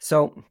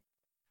 so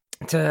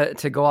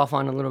to go off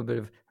on a little bit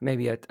of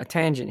maybe a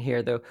tangent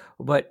here though,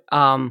 but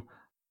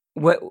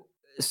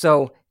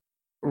so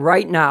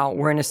right now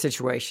we're in a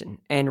situation,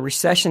 and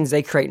recessions,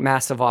 they create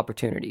massive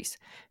opportunities,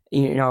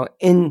 you know,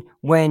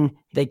 when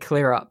they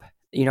clear up.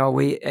 You know,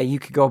 you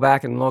could go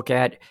back and look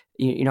at,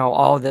 you know,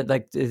 all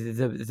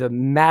the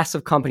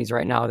massive companies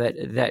right now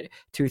that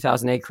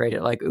 2008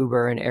 created, like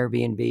Uber and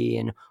Airbnb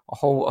and a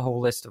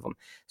whole list of them.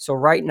 So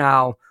right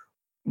now,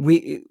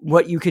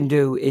 what you can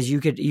do is you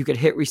could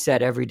hit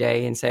reset every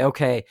day and say,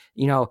 okay,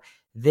 you know,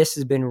 this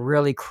has been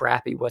really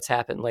crappy what's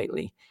happened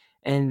lately.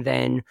 And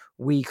then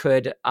we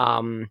could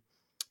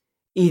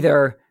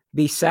either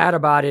be sad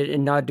about it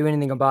and not do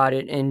anything about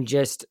it and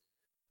just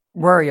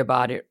worry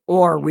about it,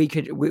 or we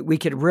could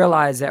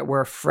realize that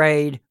we're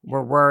afraid,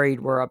 we're worried,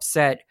 we're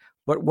upset,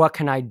 but what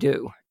can I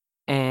do?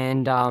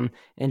 And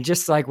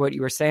just like what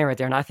you were saying right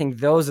there, and I think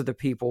those are the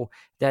people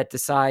that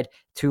decide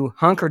to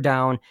hunker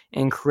down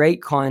and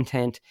create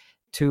content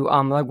to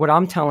like what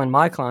I'm telling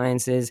my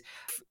clients is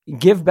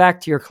give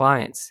back to your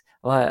clients.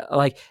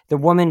 Like the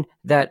woman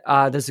that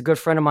there's a good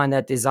friend of mine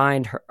that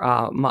designed her,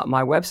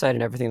 my website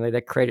and everything, like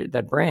that created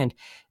that brand.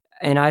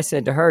 And I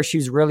said to her, she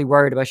was really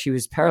worried about, she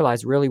was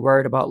paralyzed, really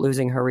worried about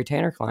losing her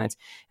retainer clients.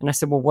 And I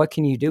said, well, what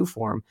can you do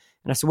for them?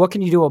 And I said, what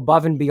can you do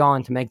above and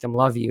beyond to make them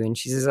love you? And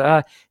she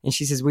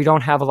says, we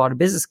don't have a lot of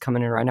business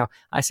coming in right now.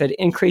 I said,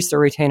 increase their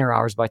retainer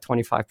hours by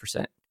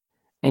 25%.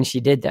 And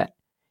she did that.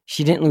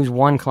 She didn't lose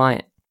one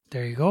client.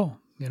 There you go.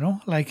 You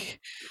know,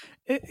 like,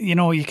 you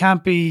know, you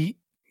can't be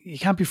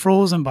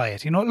frozen by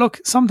it. You know,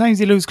 look, sometimes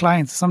you lose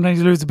clients, sometimes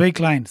you lose a big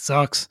client, it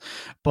sucks.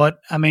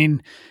 But I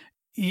mean,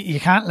 you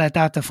can't let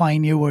that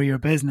define you or your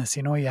business.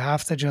 You know, you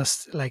have to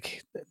just,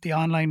 like, the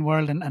online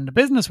world and the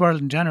business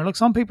world in general. Look,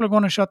 some people are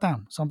going to shut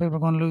down. Some people are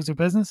going to lose their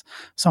business.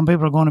 Some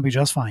people are going to be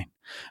just fine.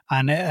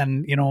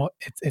 And you know,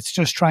 it's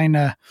just trying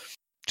to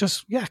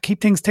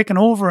keep things ticking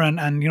over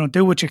and, you know,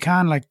 do what you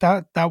can. Like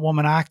that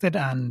woman acted,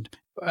 and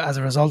as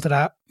a result of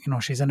that, you know,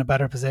 she's in a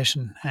better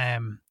position.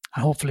 And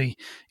hopefully,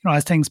 you know,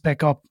 as things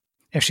pick up,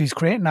 if she's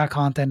creating that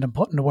content and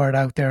putting the word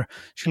out there,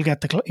 she'll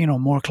get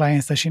more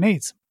clients that she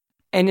needs.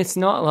 And it's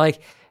not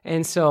like,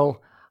 and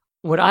so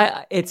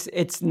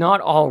it's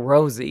not all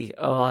rosy.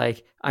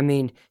 Like, I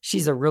mean,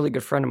 she's a really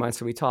good friend of mine,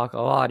 so we talk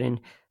a lot, and,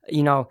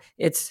 you know,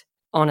 it's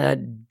on a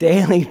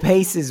daily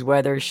basis,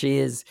 whether she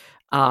is,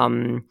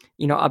 you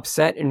know,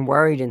 upset and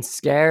worried and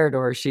scared,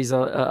 or she's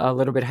a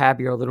little bit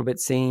happy or a little bit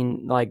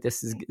seeing like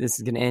this is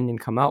going to end and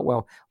come out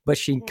well. But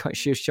she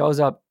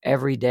shows up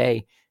every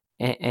day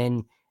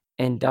and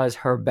does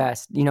her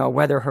best. You know,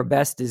 whether her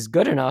best is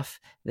good enough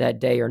that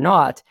day or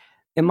not,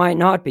 it might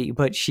not be,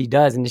 but she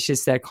does. And it's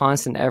just that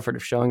constant effort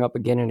of showing up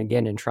again and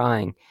again and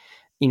trying,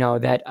 you know,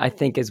 that I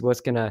think is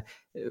what's going to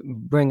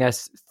bring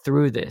us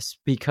through this,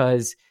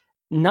 because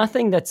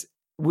nothing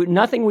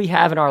we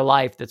have in our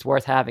life that's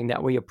worth having,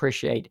 that we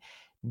appreciate,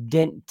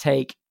 didn't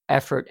take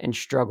effort and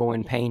struggle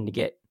and pain to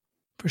get.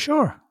 For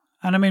sure.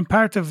 And I mean,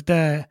 part of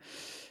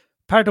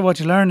what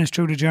you learn is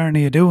through the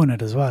journey of doing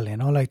it as well, you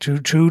know, like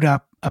through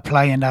that,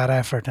 applying that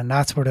effort. And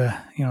that's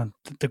where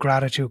the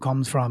gratitude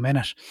comes from in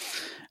it.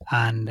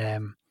 And,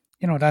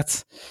 you know,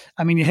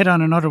 you hit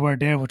on another word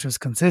there, which was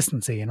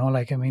consistency, you know,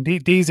 like, I mean,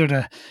 these are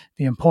the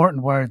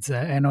important words.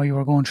 I know you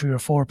were going through your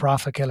 4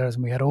 profit killers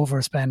and we had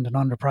overspend and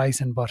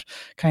underpricing, but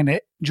kind of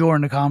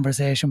during the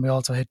conversation, we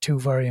also hit 2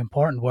 very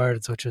important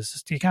words, which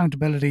is the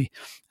accountability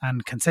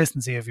and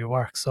consistency of your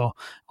work. So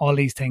all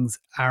these things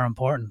are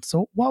important.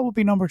 So what would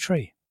be number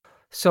 3?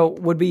 So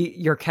would be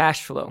your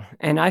cash flow.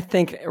 And I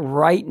think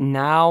right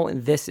now,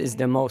 this is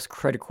the most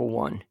critical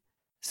one.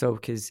 So,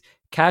 because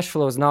cash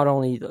flow is not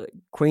only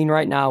queen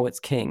right now, it's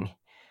king.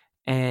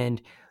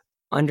 And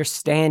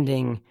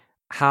understanding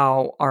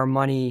how our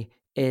money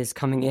is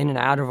coming in and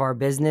out of our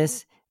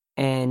business.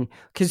 And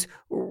because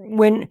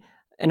and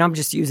I'm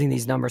just using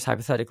these numbers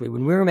hypothetically,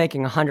 when we were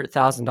making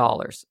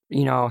 $100,000,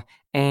 you know,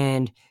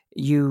 and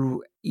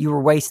you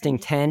were wasting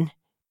 10.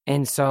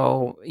 And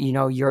so, you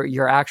know,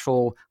 your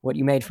actual, what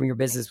you made from your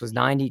business was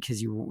 90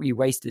 because you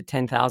wasted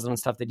 10,000 on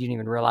stuff that you didn't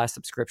even realize,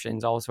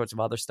 subscriptions, all sorts of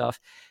other stuff,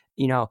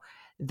 you know,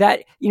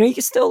 that, you know, you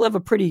can still live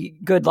a pretty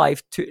good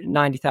life to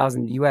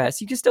 90,000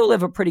 US. You can still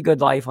live a pretty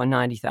good life on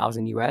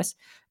 90,000 US,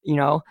 you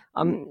know,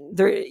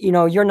 you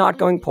know, you're not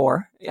going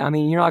poor. I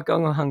mean, you're not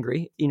going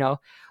hungry, you know,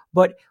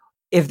 but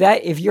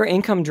if your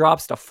income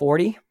drops to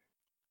 40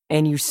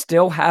 and you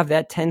still have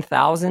that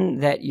 10,000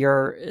 that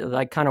you're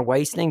like kind of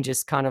wasting,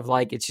 just kind of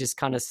like, it's just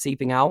kind of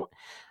seeping out.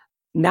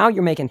 Now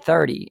you're making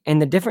 30.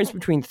 And the difference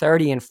between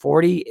 30 and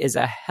 40 is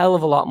a hell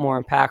of a lot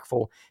more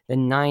impactful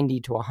than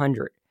 90 to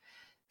 100.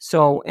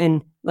 So,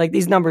 and like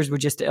these numbers were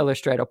just to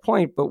illustrate a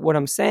point, but what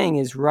I'm saying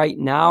is right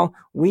now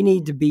we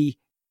need to be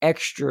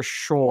extra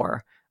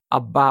sure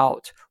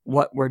about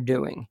what we're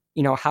doing,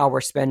 you know, how we're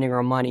spending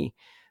our money,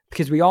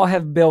 because we all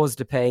have bills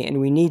to pay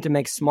and we need to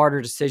make smarter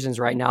decisions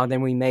right now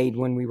than we made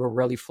when we were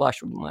really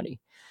flush with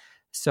money.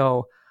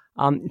 So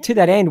to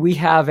that end, we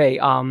have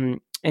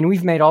and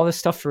we've made all this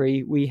stuff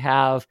free. We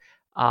have,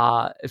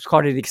 it's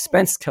called the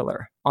Expense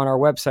Killer on our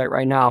website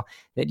right now,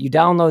 that you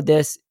download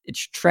this.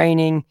 It's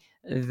training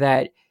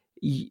that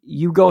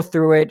you go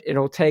through it.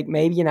 It'll take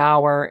maybe an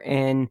hour.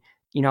 And,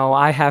 you know,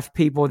 I have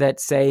people that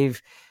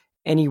save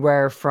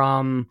anywhere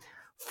from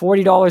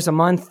 $40 a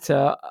month to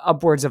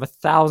upwards of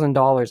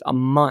 $1,000 a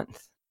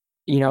month,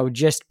 you know,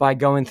 just by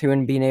going through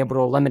and being able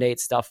to eliminate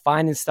stuff,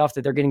 finding stuff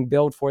that they're getting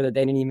billed for that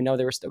they didn't even know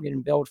they were still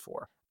getting billed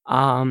for.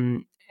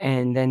 And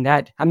then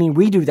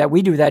we do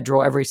that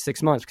drill every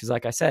 6 months because,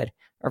 like I said,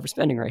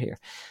 overspending right here.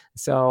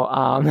 So,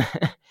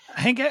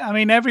 I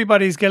mean,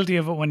 everybody's guilty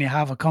of it when you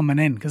have it coming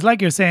in, because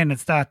like you're saying,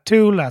 it's that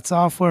tool, that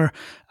software.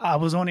 I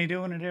was only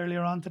doing it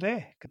earlier on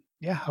today.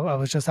 Yeah, I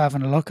was just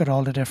having a look at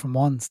all the different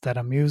ones that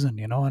I'm using,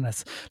 you know, and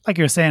it's like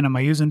you're saying, am I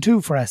using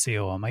 2 for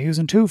SEO? Am I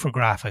using 2 for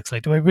graphics?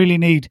 Like, do I really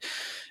need,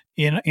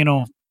 you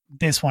know,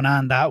 this one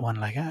and that one?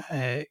 Like,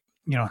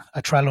 you know,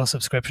 a Trello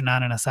subscription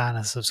and an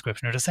Asana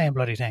subscription are the same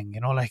bloody thing,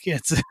 you know, like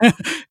it's,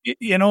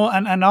 you know,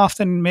 and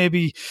often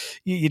maybe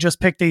you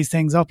just pick these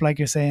things up, like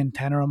you're saying,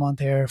 10 a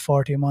month here,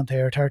 40 a month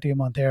here, 30 a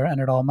month here,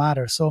 and it all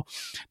matters. So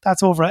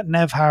that's over at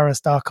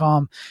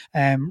nevharris.com.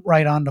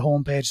 Right on the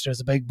homepage, there's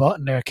a big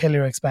button there, kill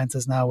your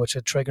expenses now, which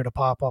would trigger the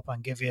pop up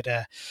and give you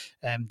the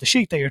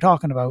sheet that you're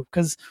talking about.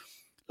 Because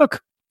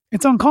look,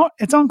 it's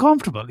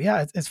uncomfortable.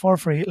 Yeah, it's for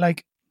free.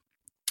 Like,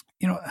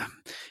 you know,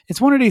 it's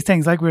one of these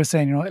things, like we were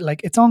saying, you know, like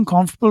it's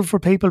uncomfortable for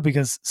people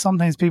because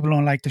sometimes people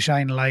don't like to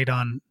shine a light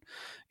on,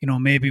 you know,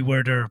 maybe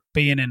where they're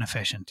being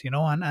inefficient, you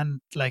know,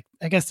 and like,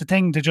 I guess the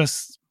thing to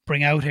just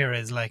bring out here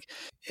is like,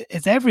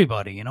 it's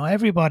everybody, you know,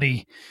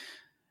 everybody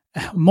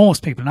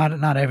most people,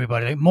 not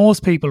everybody, like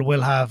most people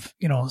will have,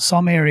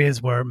 some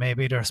areas where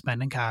maybe they're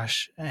spending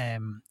cash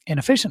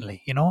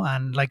inefficiently,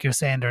 and like you're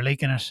saying, they're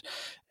leaking it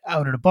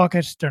out of the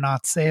bucket, they're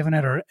not saving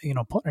it, or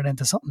putting it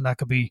into something that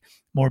could be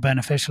more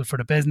beneficial for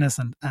the business,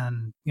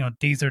 and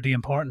these are the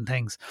important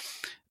things.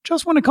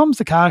 Just when it comes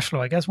to cash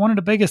flow, I guess one of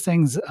the biggest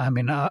things,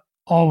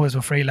 always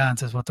with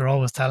freelancers, what they're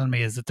always telling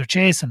me is that they're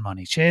chasing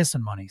money.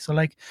 So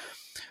like,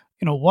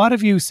 what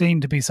have you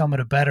seen to be some of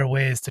the better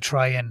ways to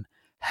try and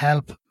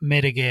help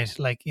mitigate,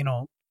 like,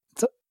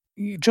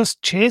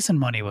 just chasing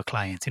money with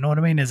clients? You know what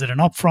I mean? Is it an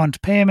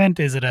upfront payment?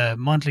 Is it a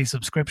monthly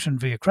subscription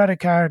via credit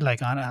card,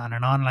 like on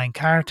an online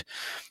cart?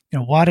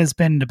 What has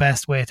been the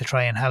best way to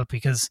try and help?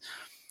 Because,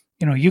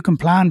 you can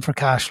plan for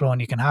cash flow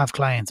and you can have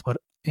clients, but,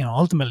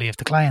 ultimately if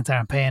the clients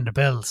aren't paying the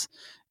bills,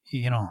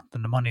 then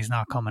the money's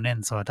not coming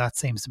in. So that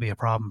seems to be a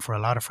problem for a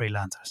lot of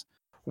freelancers.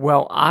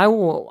 Well, I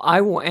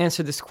will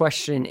answer this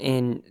question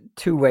in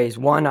two ways.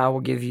 One, I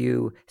will give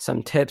you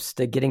some tips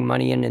to getting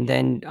money in, and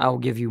then I will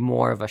give you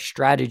more of a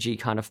strategy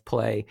kind of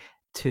play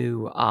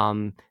to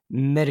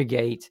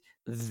mitigate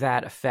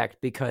that effect.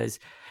 Because,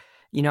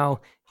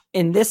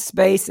 in this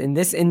space, in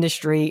this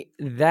industry,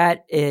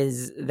 that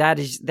is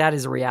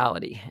a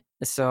reality.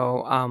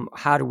 So,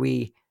 how do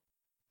we?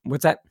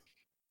 What's that?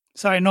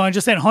 Sorry, no, I'm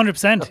just saying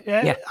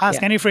 100%.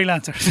 Ask any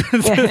freelancer.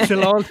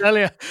 They'll all tell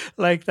you,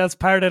 like, that's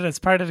part of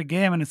the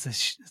game, and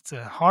it's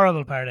a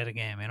horrible part of the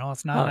game.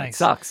 It's not nice. It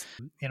sucks.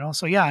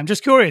 So yeah, I'm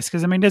just curious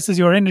because this is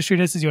your industry,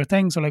 this is your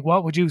thing. So like,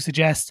 what would you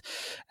suggest?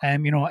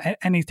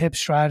 Any tips,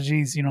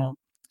 strategies?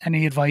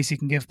 Any advice you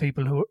can give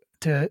people who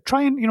to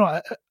try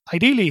and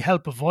ideally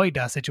help avoid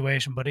that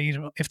situation, but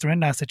if they're in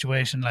that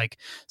situation, like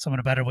some of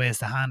the better ways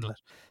to handle it.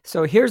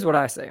 So here's what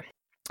I say.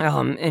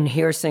 And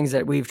here's things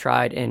that we've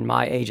tried in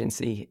my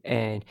agency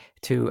and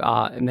to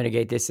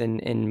mitigate this.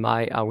 In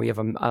my, we have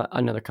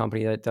another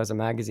company that does a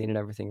magazine and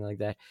everything like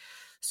that.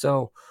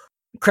 So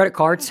credit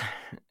cards,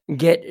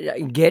 get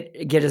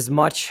as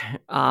much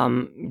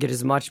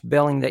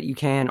billing that you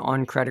can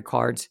on credit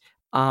cards.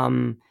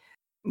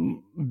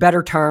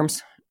 Better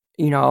terms.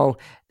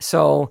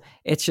 So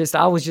it's just,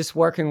 I was just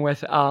working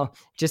with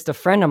just a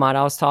friend of mine.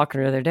 I was talking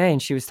to her the other day,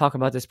 and she was talking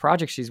about this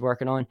project she's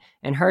working on,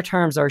 and her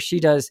terms are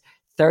she does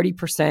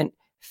 30%,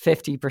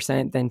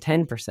 50%, then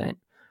 10%.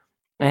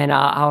 And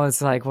I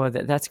was like, well,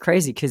 that's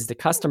crazy, because the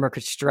customer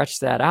could stretch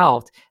that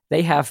out.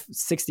 They have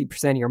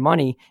 60% of your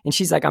money. And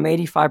she's like, I'm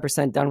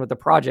 85% done with the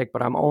project,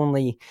 but I'm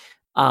only,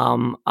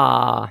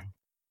 I've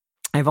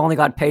only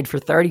got paid for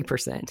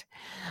 30%.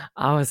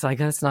 I was like,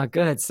 that's not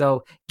good.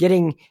 So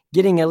getting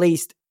at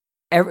least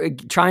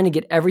trying to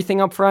get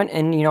everything up front.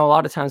 And, a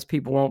lot of times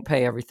people won't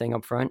pay everything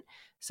up front.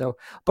 So,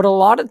 but a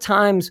lot of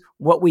times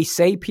what we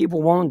say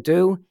people won't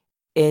do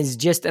is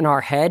just in our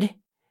head,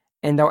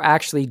 and they'll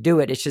actually do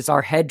it. It's just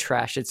our head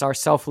trash. It's our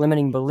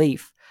self-limiting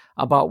belief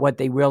about what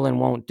they will and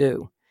won't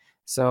do.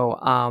 So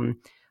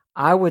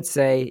I would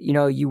say,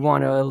 you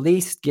want to at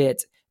least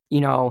get,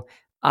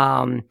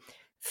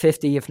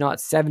 50, if not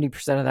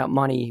 70% of that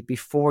money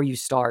before you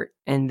start,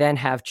 and then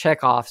have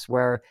checkoffs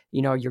where,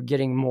 you're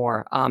getting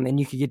more. And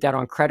you can get that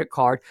on credit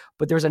card,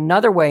 but there's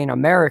another way in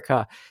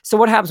America. So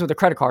what happens with a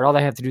credit card? All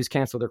they have to do is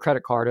cancel their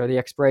credit card, or the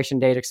expiration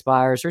date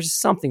expires, or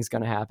just something's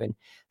going to happen.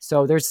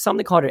 So there's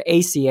something called an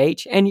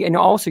ACH, and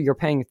also you're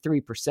paying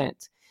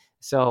 3%.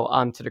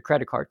 So to the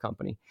credit card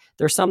company,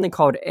 there's something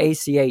called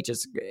ACH.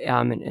 It's,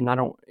 and I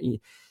don't,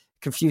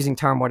 confusing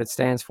term what it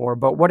stands for,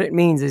 but what it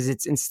means is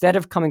it's instead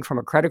of coming from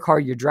a credit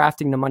card, you're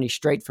drafting the money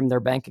straight from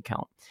their bank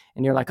account.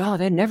 And you're like, oh,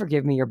 they'd never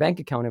give me your bank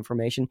account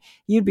information.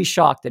 You'd be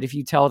shocked that if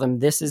you tell them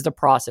this is the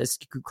process,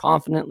 you could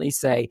confidently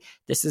say,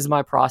 this is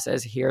my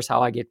process, here's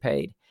how I get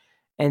paid.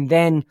 And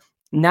then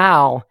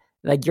now,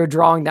 like, you're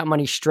drawing that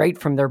money straight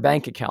from their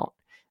bank account.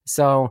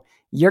 So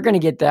you're going to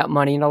get that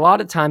money. And a lot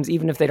of times,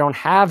 even if they don't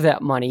have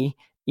that money,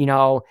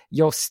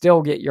 you'll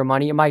still get your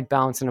money. It might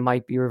bounce and it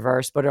might be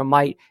reversed, but it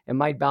might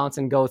bounce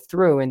and go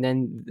through, and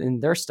then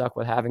they're stuck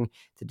with having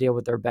to deal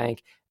with their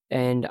bank.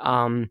 And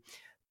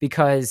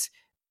because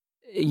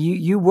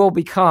you will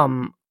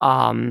become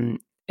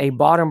a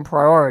bottom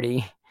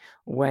priority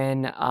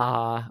when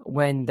a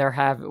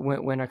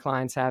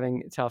client's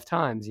having tough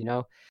times,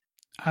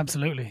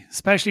 Absolutely,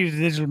 especially the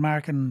digital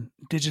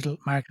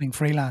marketing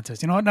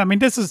freelancers.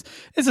 This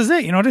is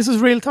it. This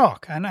is real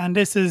talk, and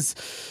this is,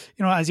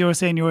 as you were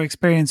saying, your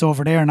experience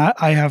over there. And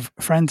I have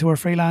friends who are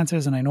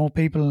freelancers, and I know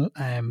people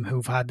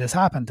who've had this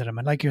happen to them.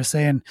 And like you're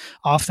saying,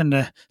 often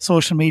the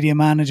social media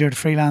manager, the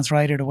freelance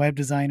writer, the web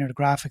designer, the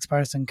graphics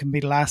person can be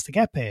the last to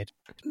get paid.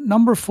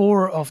 Number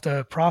 4 of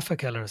the profit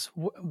killers.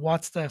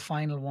 What's the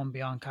final one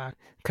beyond CAC?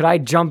 Could I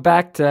jump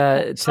back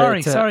to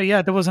Sorry.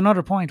 Yeah, there was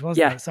another point,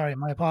 wasn't there? Sorry,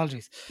 my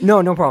apologies.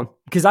 No problem.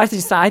 Because I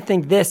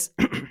think this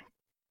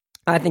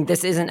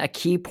isn't a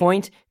key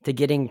point to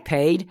getting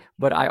paid,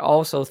 but I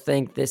also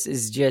think this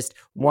is just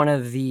one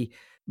of the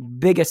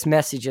biggest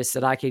messages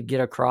that I could get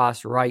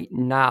across right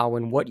now,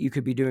 and what you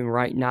could be doing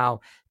right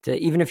now to,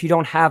 even if you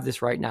don't have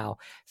this right now,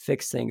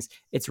 fix things.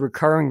 It's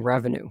recurring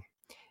revenue.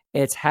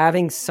 It's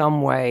having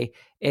some way.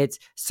 It's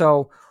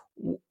so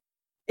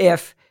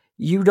if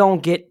you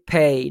don't get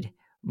paid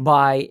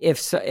by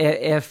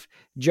if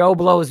Joe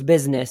Blow's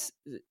business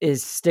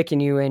is sticking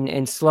you in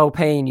and slow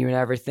paying you and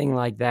everything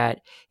like that.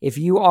 If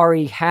you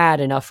already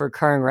had enough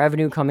recurring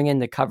revenue coming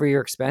in to cover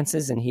your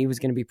expenses and he was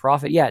going to be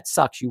profit, yeah, it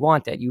sucks. You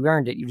want that. You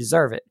earned it. You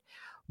deserve it.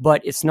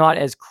 But it's not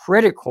as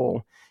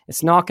critical.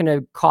 It's not going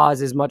to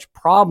cause as much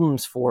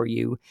problems for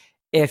you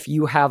if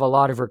you have a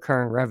lot of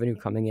recurring revenue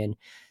coming in.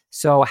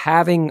 So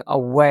having a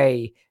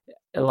way,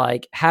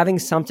 like having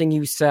something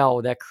you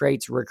sell that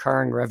creates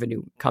recurring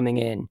revenue coming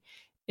in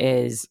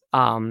is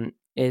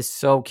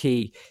so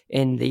key.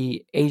 In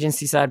the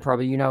agency side,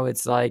 probably,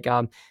 it's like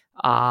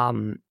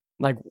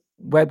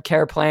web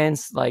care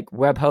plans, like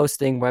web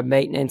hosting, web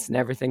maintenance, and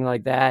everything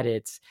like that.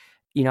 It's,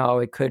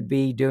 it could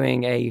be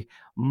doing a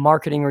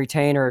marketing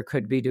retainer. It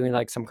could be doing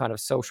like some kind of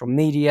social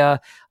media,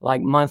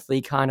 like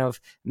monthly kind of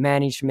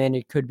management.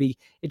 It could be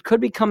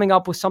coming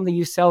up with something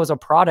you sell as a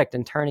product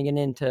and turning it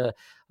into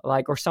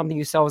or something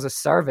you sell as a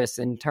service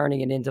and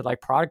turning it into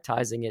like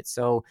productizing it.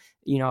 So,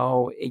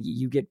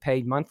 you get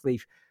paid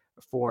monthly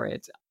for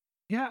it.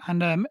 Yeah,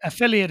 and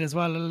affiliate as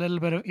well, a little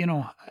bit of,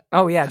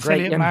 oh yeah,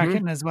 affiliate great.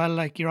 marketing as well.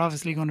 Like you're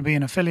obviously going to be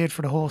an affiliate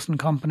for the hosting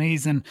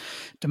companies and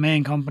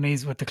domain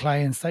companies with the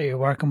clients that you're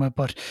working with.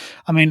 But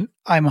I mean,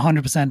 I'm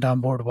 100%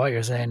 on board with what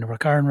you're saying.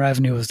 Recurring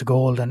revenue is the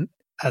gold, and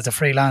as a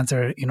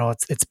freelancer,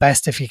 it's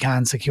best if you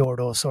can secure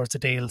those sorts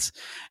of deals.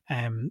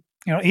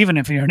 Even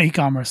if you're an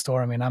e-commerce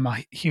store, I mean, I'm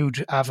a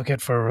huge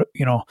advocate for,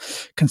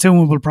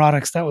 consumable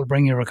products that will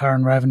bring you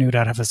recurring revenue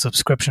that have a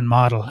subscription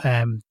model.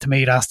 To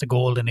me, that's the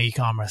gold in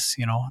e-commerce,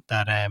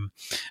 that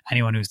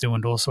anyone who's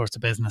doing those sorts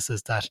of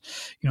businesses, that,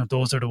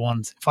 those are the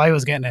ones. If I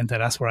was getting into,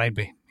 that's where I'd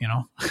be,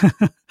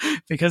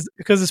 because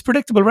it's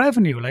predictable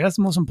revenue. Like that's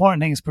the most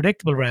important thing, is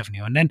predictable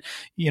revenue. And then,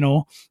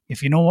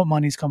 if you know what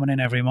money's coming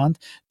in every month,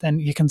 then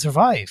you can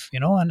survive,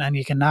 and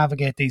you can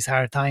navigate these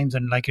hard times.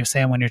 And like you're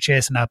saying, when you're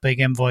chasing that big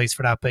invoice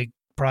for that big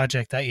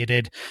project that you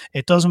did,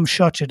 it doesn't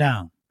shut you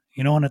down,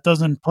 and it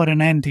doesn't put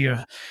an end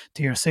to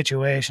your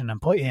situation and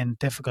put you in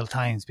difficult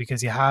times,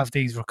 because you have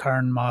these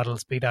recurring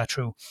models, be that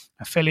through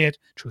affiliate,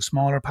 through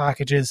smaller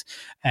packages,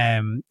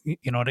 that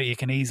you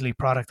can easily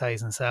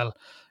productize and sell,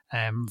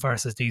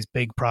 versus these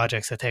big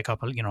projects that take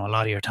up a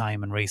lot of your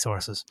time and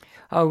resources.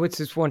 Oh, what's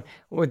this one?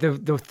 Well,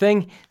 the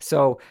thing.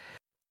 So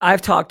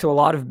I've talked to a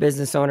lot of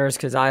business owners,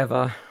 because I have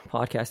a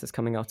podcast that's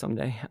coming out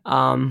someday.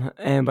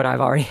 But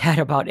I've already had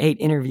about 8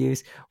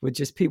 interviews with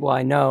just people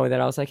I know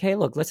that I was like, hey,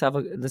 look, let's have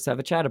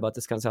a chat about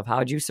this kind of stuff.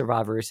 How'd you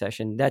survive a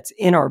recession? That's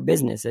in our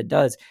business.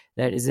 That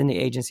is in the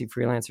agency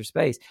freelancer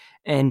space.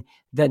 And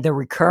the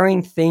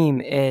recurring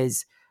theme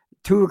is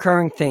 2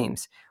 recurring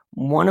themes.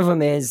 One of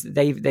them is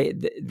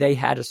they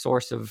had a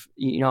source of,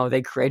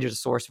 they created a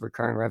source of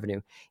recurring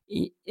revenue.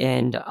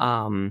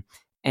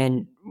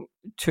 And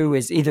 2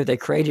 is either they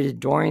created it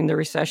during the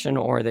recession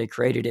or they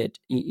created it,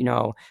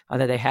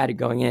 that they had it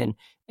going in.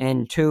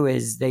 And 2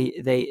 is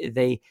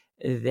they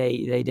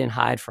didn't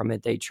hide from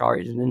it. They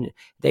charged, and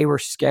they were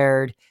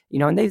scared,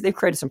 and they've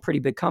created some pretty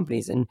big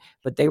companies,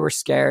 but they were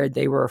scared,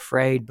 they were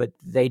afraid, but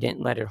they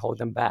didn't let it hold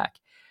them back.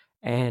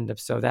 And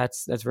so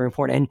that's very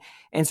important.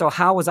 And so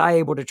how was I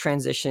able to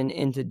transition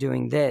into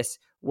doing this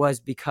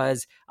was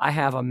because I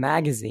have a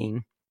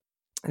magazine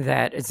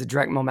that it's a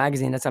direct mail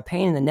magazine. That's a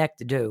pain in the neck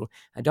to do.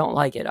 I don't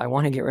like it. I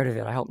want to get rid of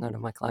it. I hope none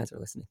of my clients are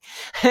listening.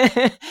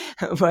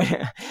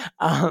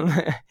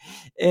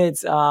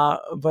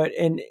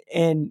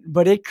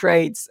 But it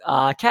creates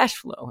cash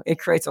flow. It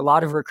creates a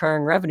lot of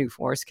recurring revenue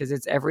for us, because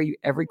it's every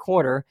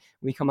quarter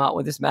we come out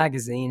with this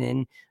magazine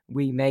and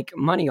we make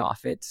money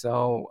off it.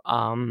 So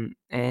that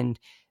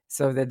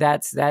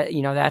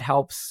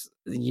helps,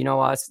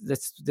 us.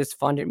 This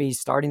funded me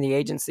starting the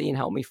agency and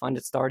helped me fund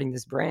it starting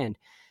this brand,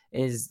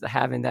 is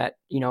having that,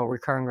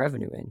 recurring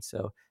revenue in.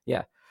 So,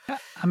 yeah.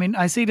 I mean,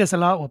 I see this a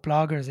lot with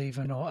bloggers,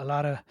 even though a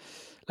lot of,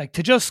 like,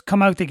 to just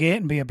come out the gate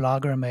and be a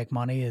blogger and make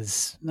money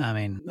is, I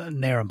mean,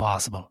 near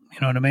impossible. You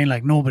know what I mean?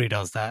 Like, nobody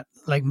does that.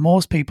 Like,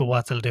 most people,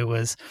 what they'll do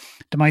is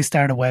they might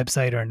start a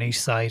website or a niche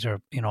site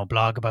or,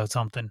 blog about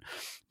something,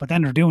 but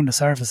then they're doing the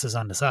services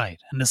on the side.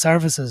 And the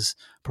services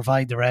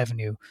provide the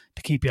revenue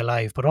to keep you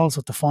alive, but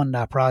also to fund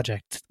that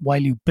project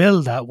while you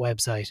build that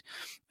website,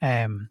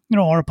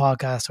 or a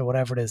podcast or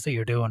whatever it is that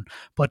you're doing.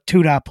 But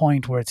to that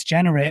point where it's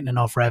generating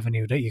enough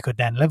revenue that you could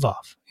then live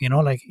off,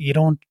 like you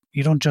don't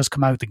just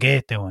come out the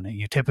gate doing it.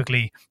 You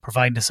typically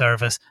provide the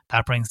service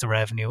that brings the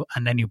revenue,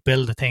 and then you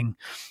build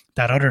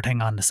that other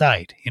thing on the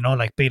side,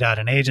 like be that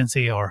an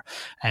agency or,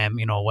 a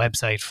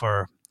website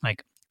for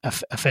like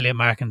affiliate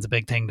marketing is a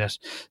big thing that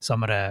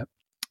some of the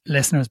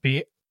listeners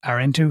are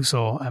into.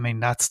 So, I mean,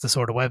 that's the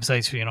sort of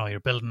websites, you're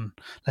building,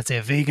 let's say,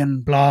 a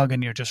vegan blog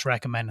and you're just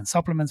recommending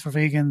supplements for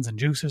vegans and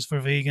juices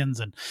for vegans.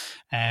 And,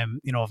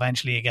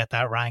 eventually you get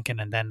that ranking,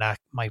 and then that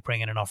might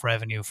bring in enough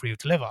revenue for you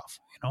to live off,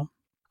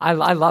 I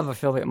love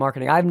affiliate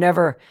marketing. I've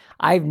never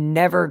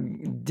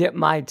dipped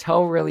my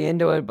toe really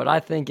into it, but I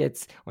think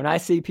it's, when I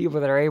see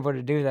people that are able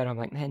to do that, I'm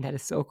like, man, that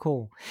is so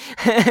cool.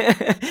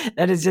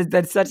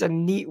 That's such a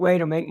neat way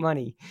to make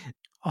money.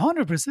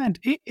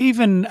 100%.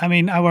 Even, I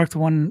mean, I worked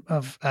with one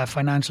of a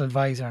financial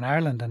advisor in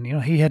Ireland, and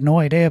he had no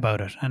idea about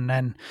it. And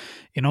then,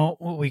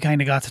 we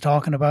kind of got to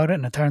talking about it,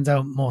 and it turns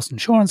out most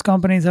insurance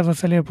companies have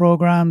affiliate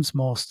programs.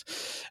 Most,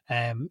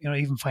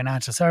 even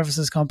financial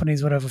services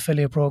companies would have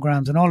affiliate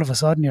programs. And all of a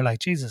sudden, you're like,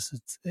 Jesus,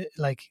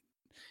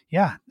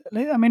 yeah,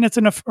 I mean, it's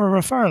a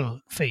referral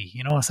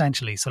fee,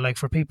 essentially. So, like,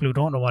 for people who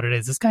don't know what it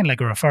is, it's kind of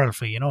like a referral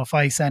fee. If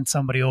I sent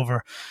somebody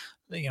over,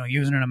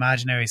 using an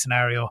imaginary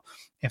scenario,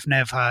 if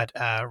Nev had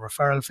a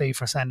referral fee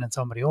for sending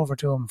somebody over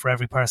to him, for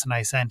every person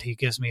I sent, he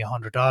gives me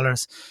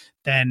 $100,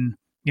 then,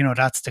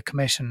 that's the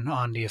commission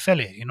on the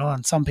affiliate,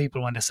 and some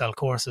people, when they sell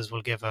courses,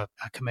 will give a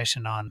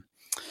commission on,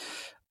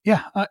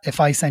 if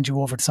I sent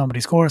you over to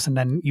somebody's course and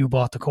then you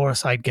bought the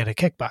course, I'd get a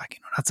kickback.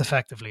 That's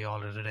effectively all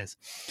that it is.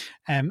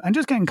 I'm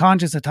just getting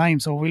conscious of time,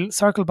 so we'll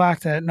circle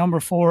back to number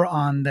 4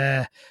 on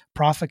the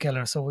profit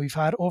killer. So we've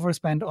had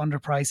overspend,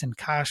 underprice, and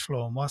cash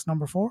flow. And what's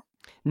number 4?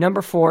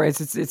 Number 4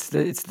 is it's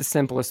the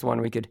simplest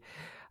one we could.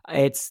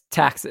 It's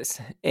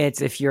taxes.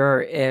 It's if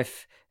in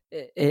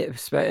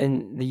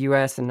the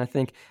U.S.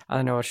 and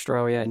I know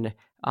Australia and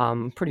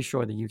I'm pretty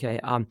sure the U.K.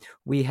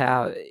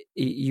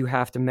 You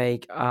have to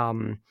make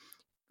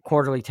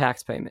quarterly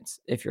tax payments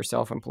if you're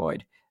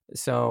self-employed.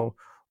 So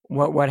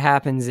what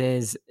happens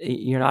is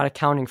you're not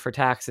accounting for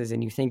taxes,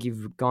 and you think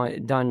you've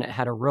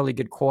had a really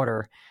good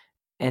quarter,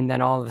 and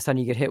then all of a sudden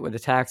you get hit with a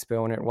tax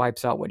bill and it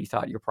wipes out what you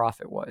thought your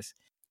profit was.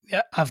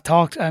 Yeah, I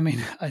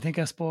think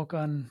I spoke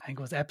on, it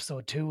was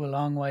episode 2 a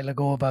long while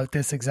ago about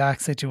this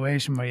exact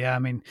situation where,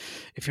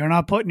 if you're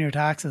not putting your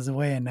taxes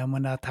away, and then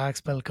when that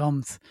tax bill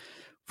comes,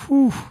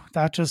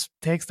 that just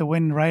takes the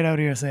wind right out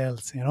of your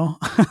sails,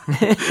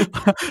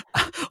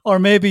 Or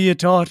maybe you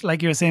thought,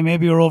 like you were saying,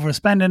 maybe you were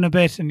overspending a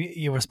bit and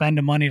you were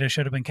spending money that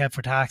should have been kept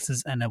for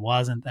taxes and it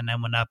wasn't. And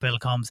then when that bill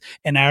comes,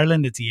 in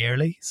Ireland, it's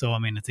yearly. So,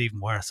 it's even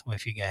worse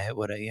if you get hit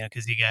with it,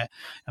 because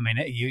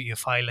you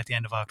file at the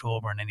end of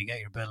October and then you get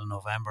your bill in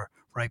November,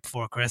 right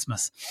before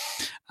Christmas.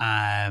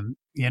 If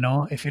you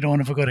don't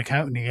have a good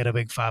accountant, you get a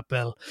big fat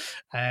bill.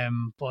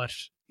 But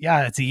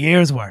yeah, it's a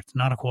year's worth,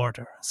 not a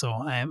quarter.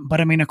 So, but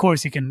of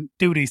course, you can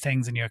do these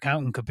things, and your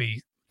accountant could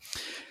be,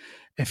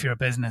 if you're a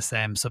business,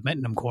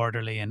 submitting them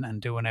quarterly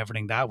and doing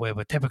everything that way.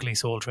 But typically,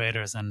 sole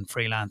traders and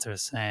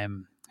freelancers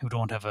who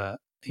don't have a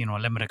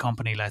limited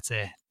company, let's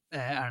say,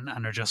 and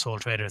are just sole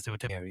traders, they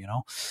would typically,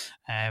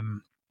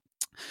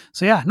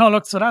 So yeah, no,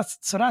 look, so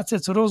that's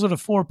it. So those are the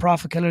 4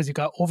 profit killers. You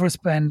got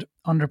overspend,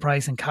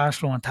 underprice, and cash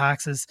flow and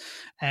taxes.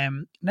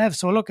 Nev,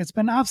 so look, it's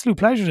been an absolute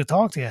pleasure to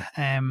talk to you.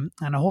 And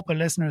I hope our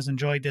listeners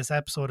enjoyed this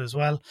episode as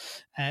well.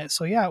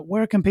 So yeah,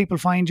 where can people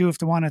find you if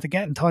they wanted to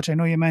get in touch? I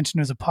know you mentioned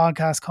there's a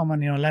podcast coming.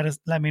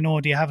 Let me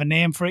know. Do you have a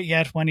name for it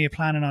yet? When are you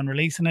planning on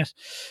releasing it?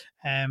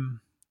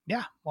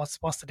 What's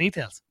the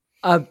details?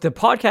 The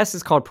podcast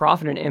is called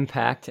Profit and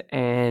Impact,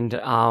 and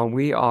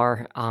we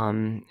are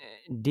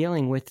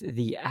dealing with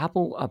the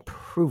Apple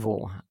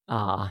approval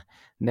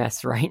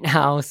mess right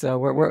now. So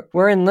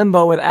we're in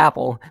limbo with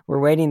Apple. We're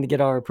waiting to get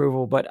our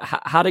approval. But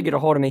how to get a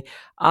hold of me?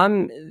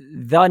 I'm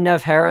the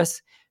Nev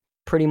Harris,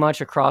 pretty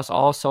much across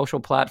all social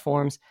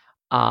platforms.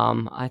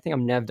 I think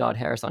I'm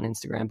nev.harris on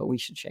Instagram, but we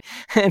should change.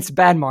 It's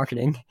bad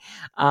marketing.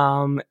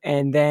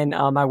 And then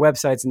my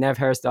website's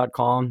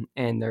nevharris.com,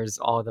 and there's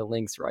all the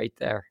links right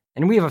there.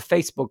 And we have a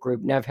Facebook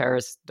group,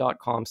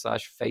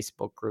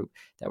 nevharris.com/Facebook group,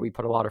 that we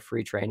put a lot of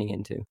free training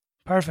into.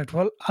 Perfect.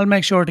 Well, I'll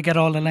make sure to get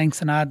all the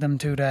links and add them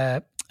to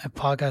the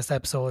podcast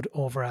episode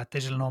over at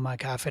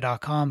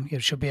digitalnomadcafe.com. You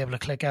should be able to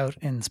click out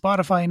in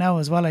Spotify now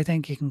as well. I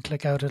think you can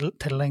click out to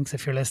the links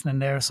if you're listening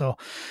there. So,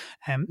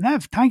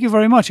 Nev, thank you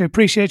very much. I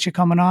appreciate you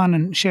coming on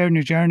and sharing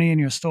your journey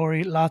and your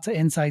story. Lots of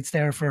insights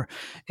there for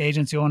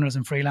agency owners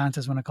and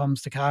freelancers when it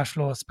comes to cash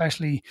flow,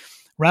 especially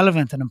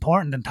relevant and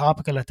important and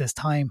topical at this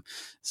time.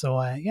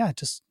 So,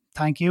 just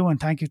thank you, and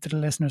thank you to the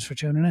listeners for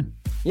tuning in.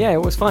 Yeah,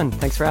 it was fun.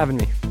 Thanks for having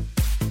me.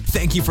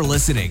 Thank you for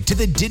listening to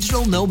the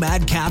Digital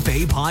Nomad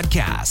Cafe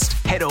podcast.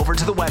 Head over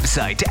to the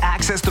website to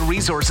access the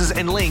resources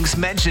and links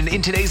mentioned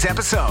in today's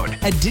episode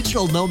at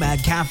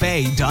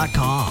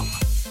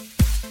digitalnomadcafe.com.